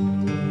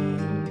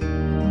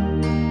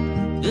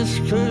 This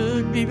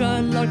could be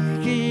my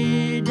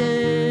lucky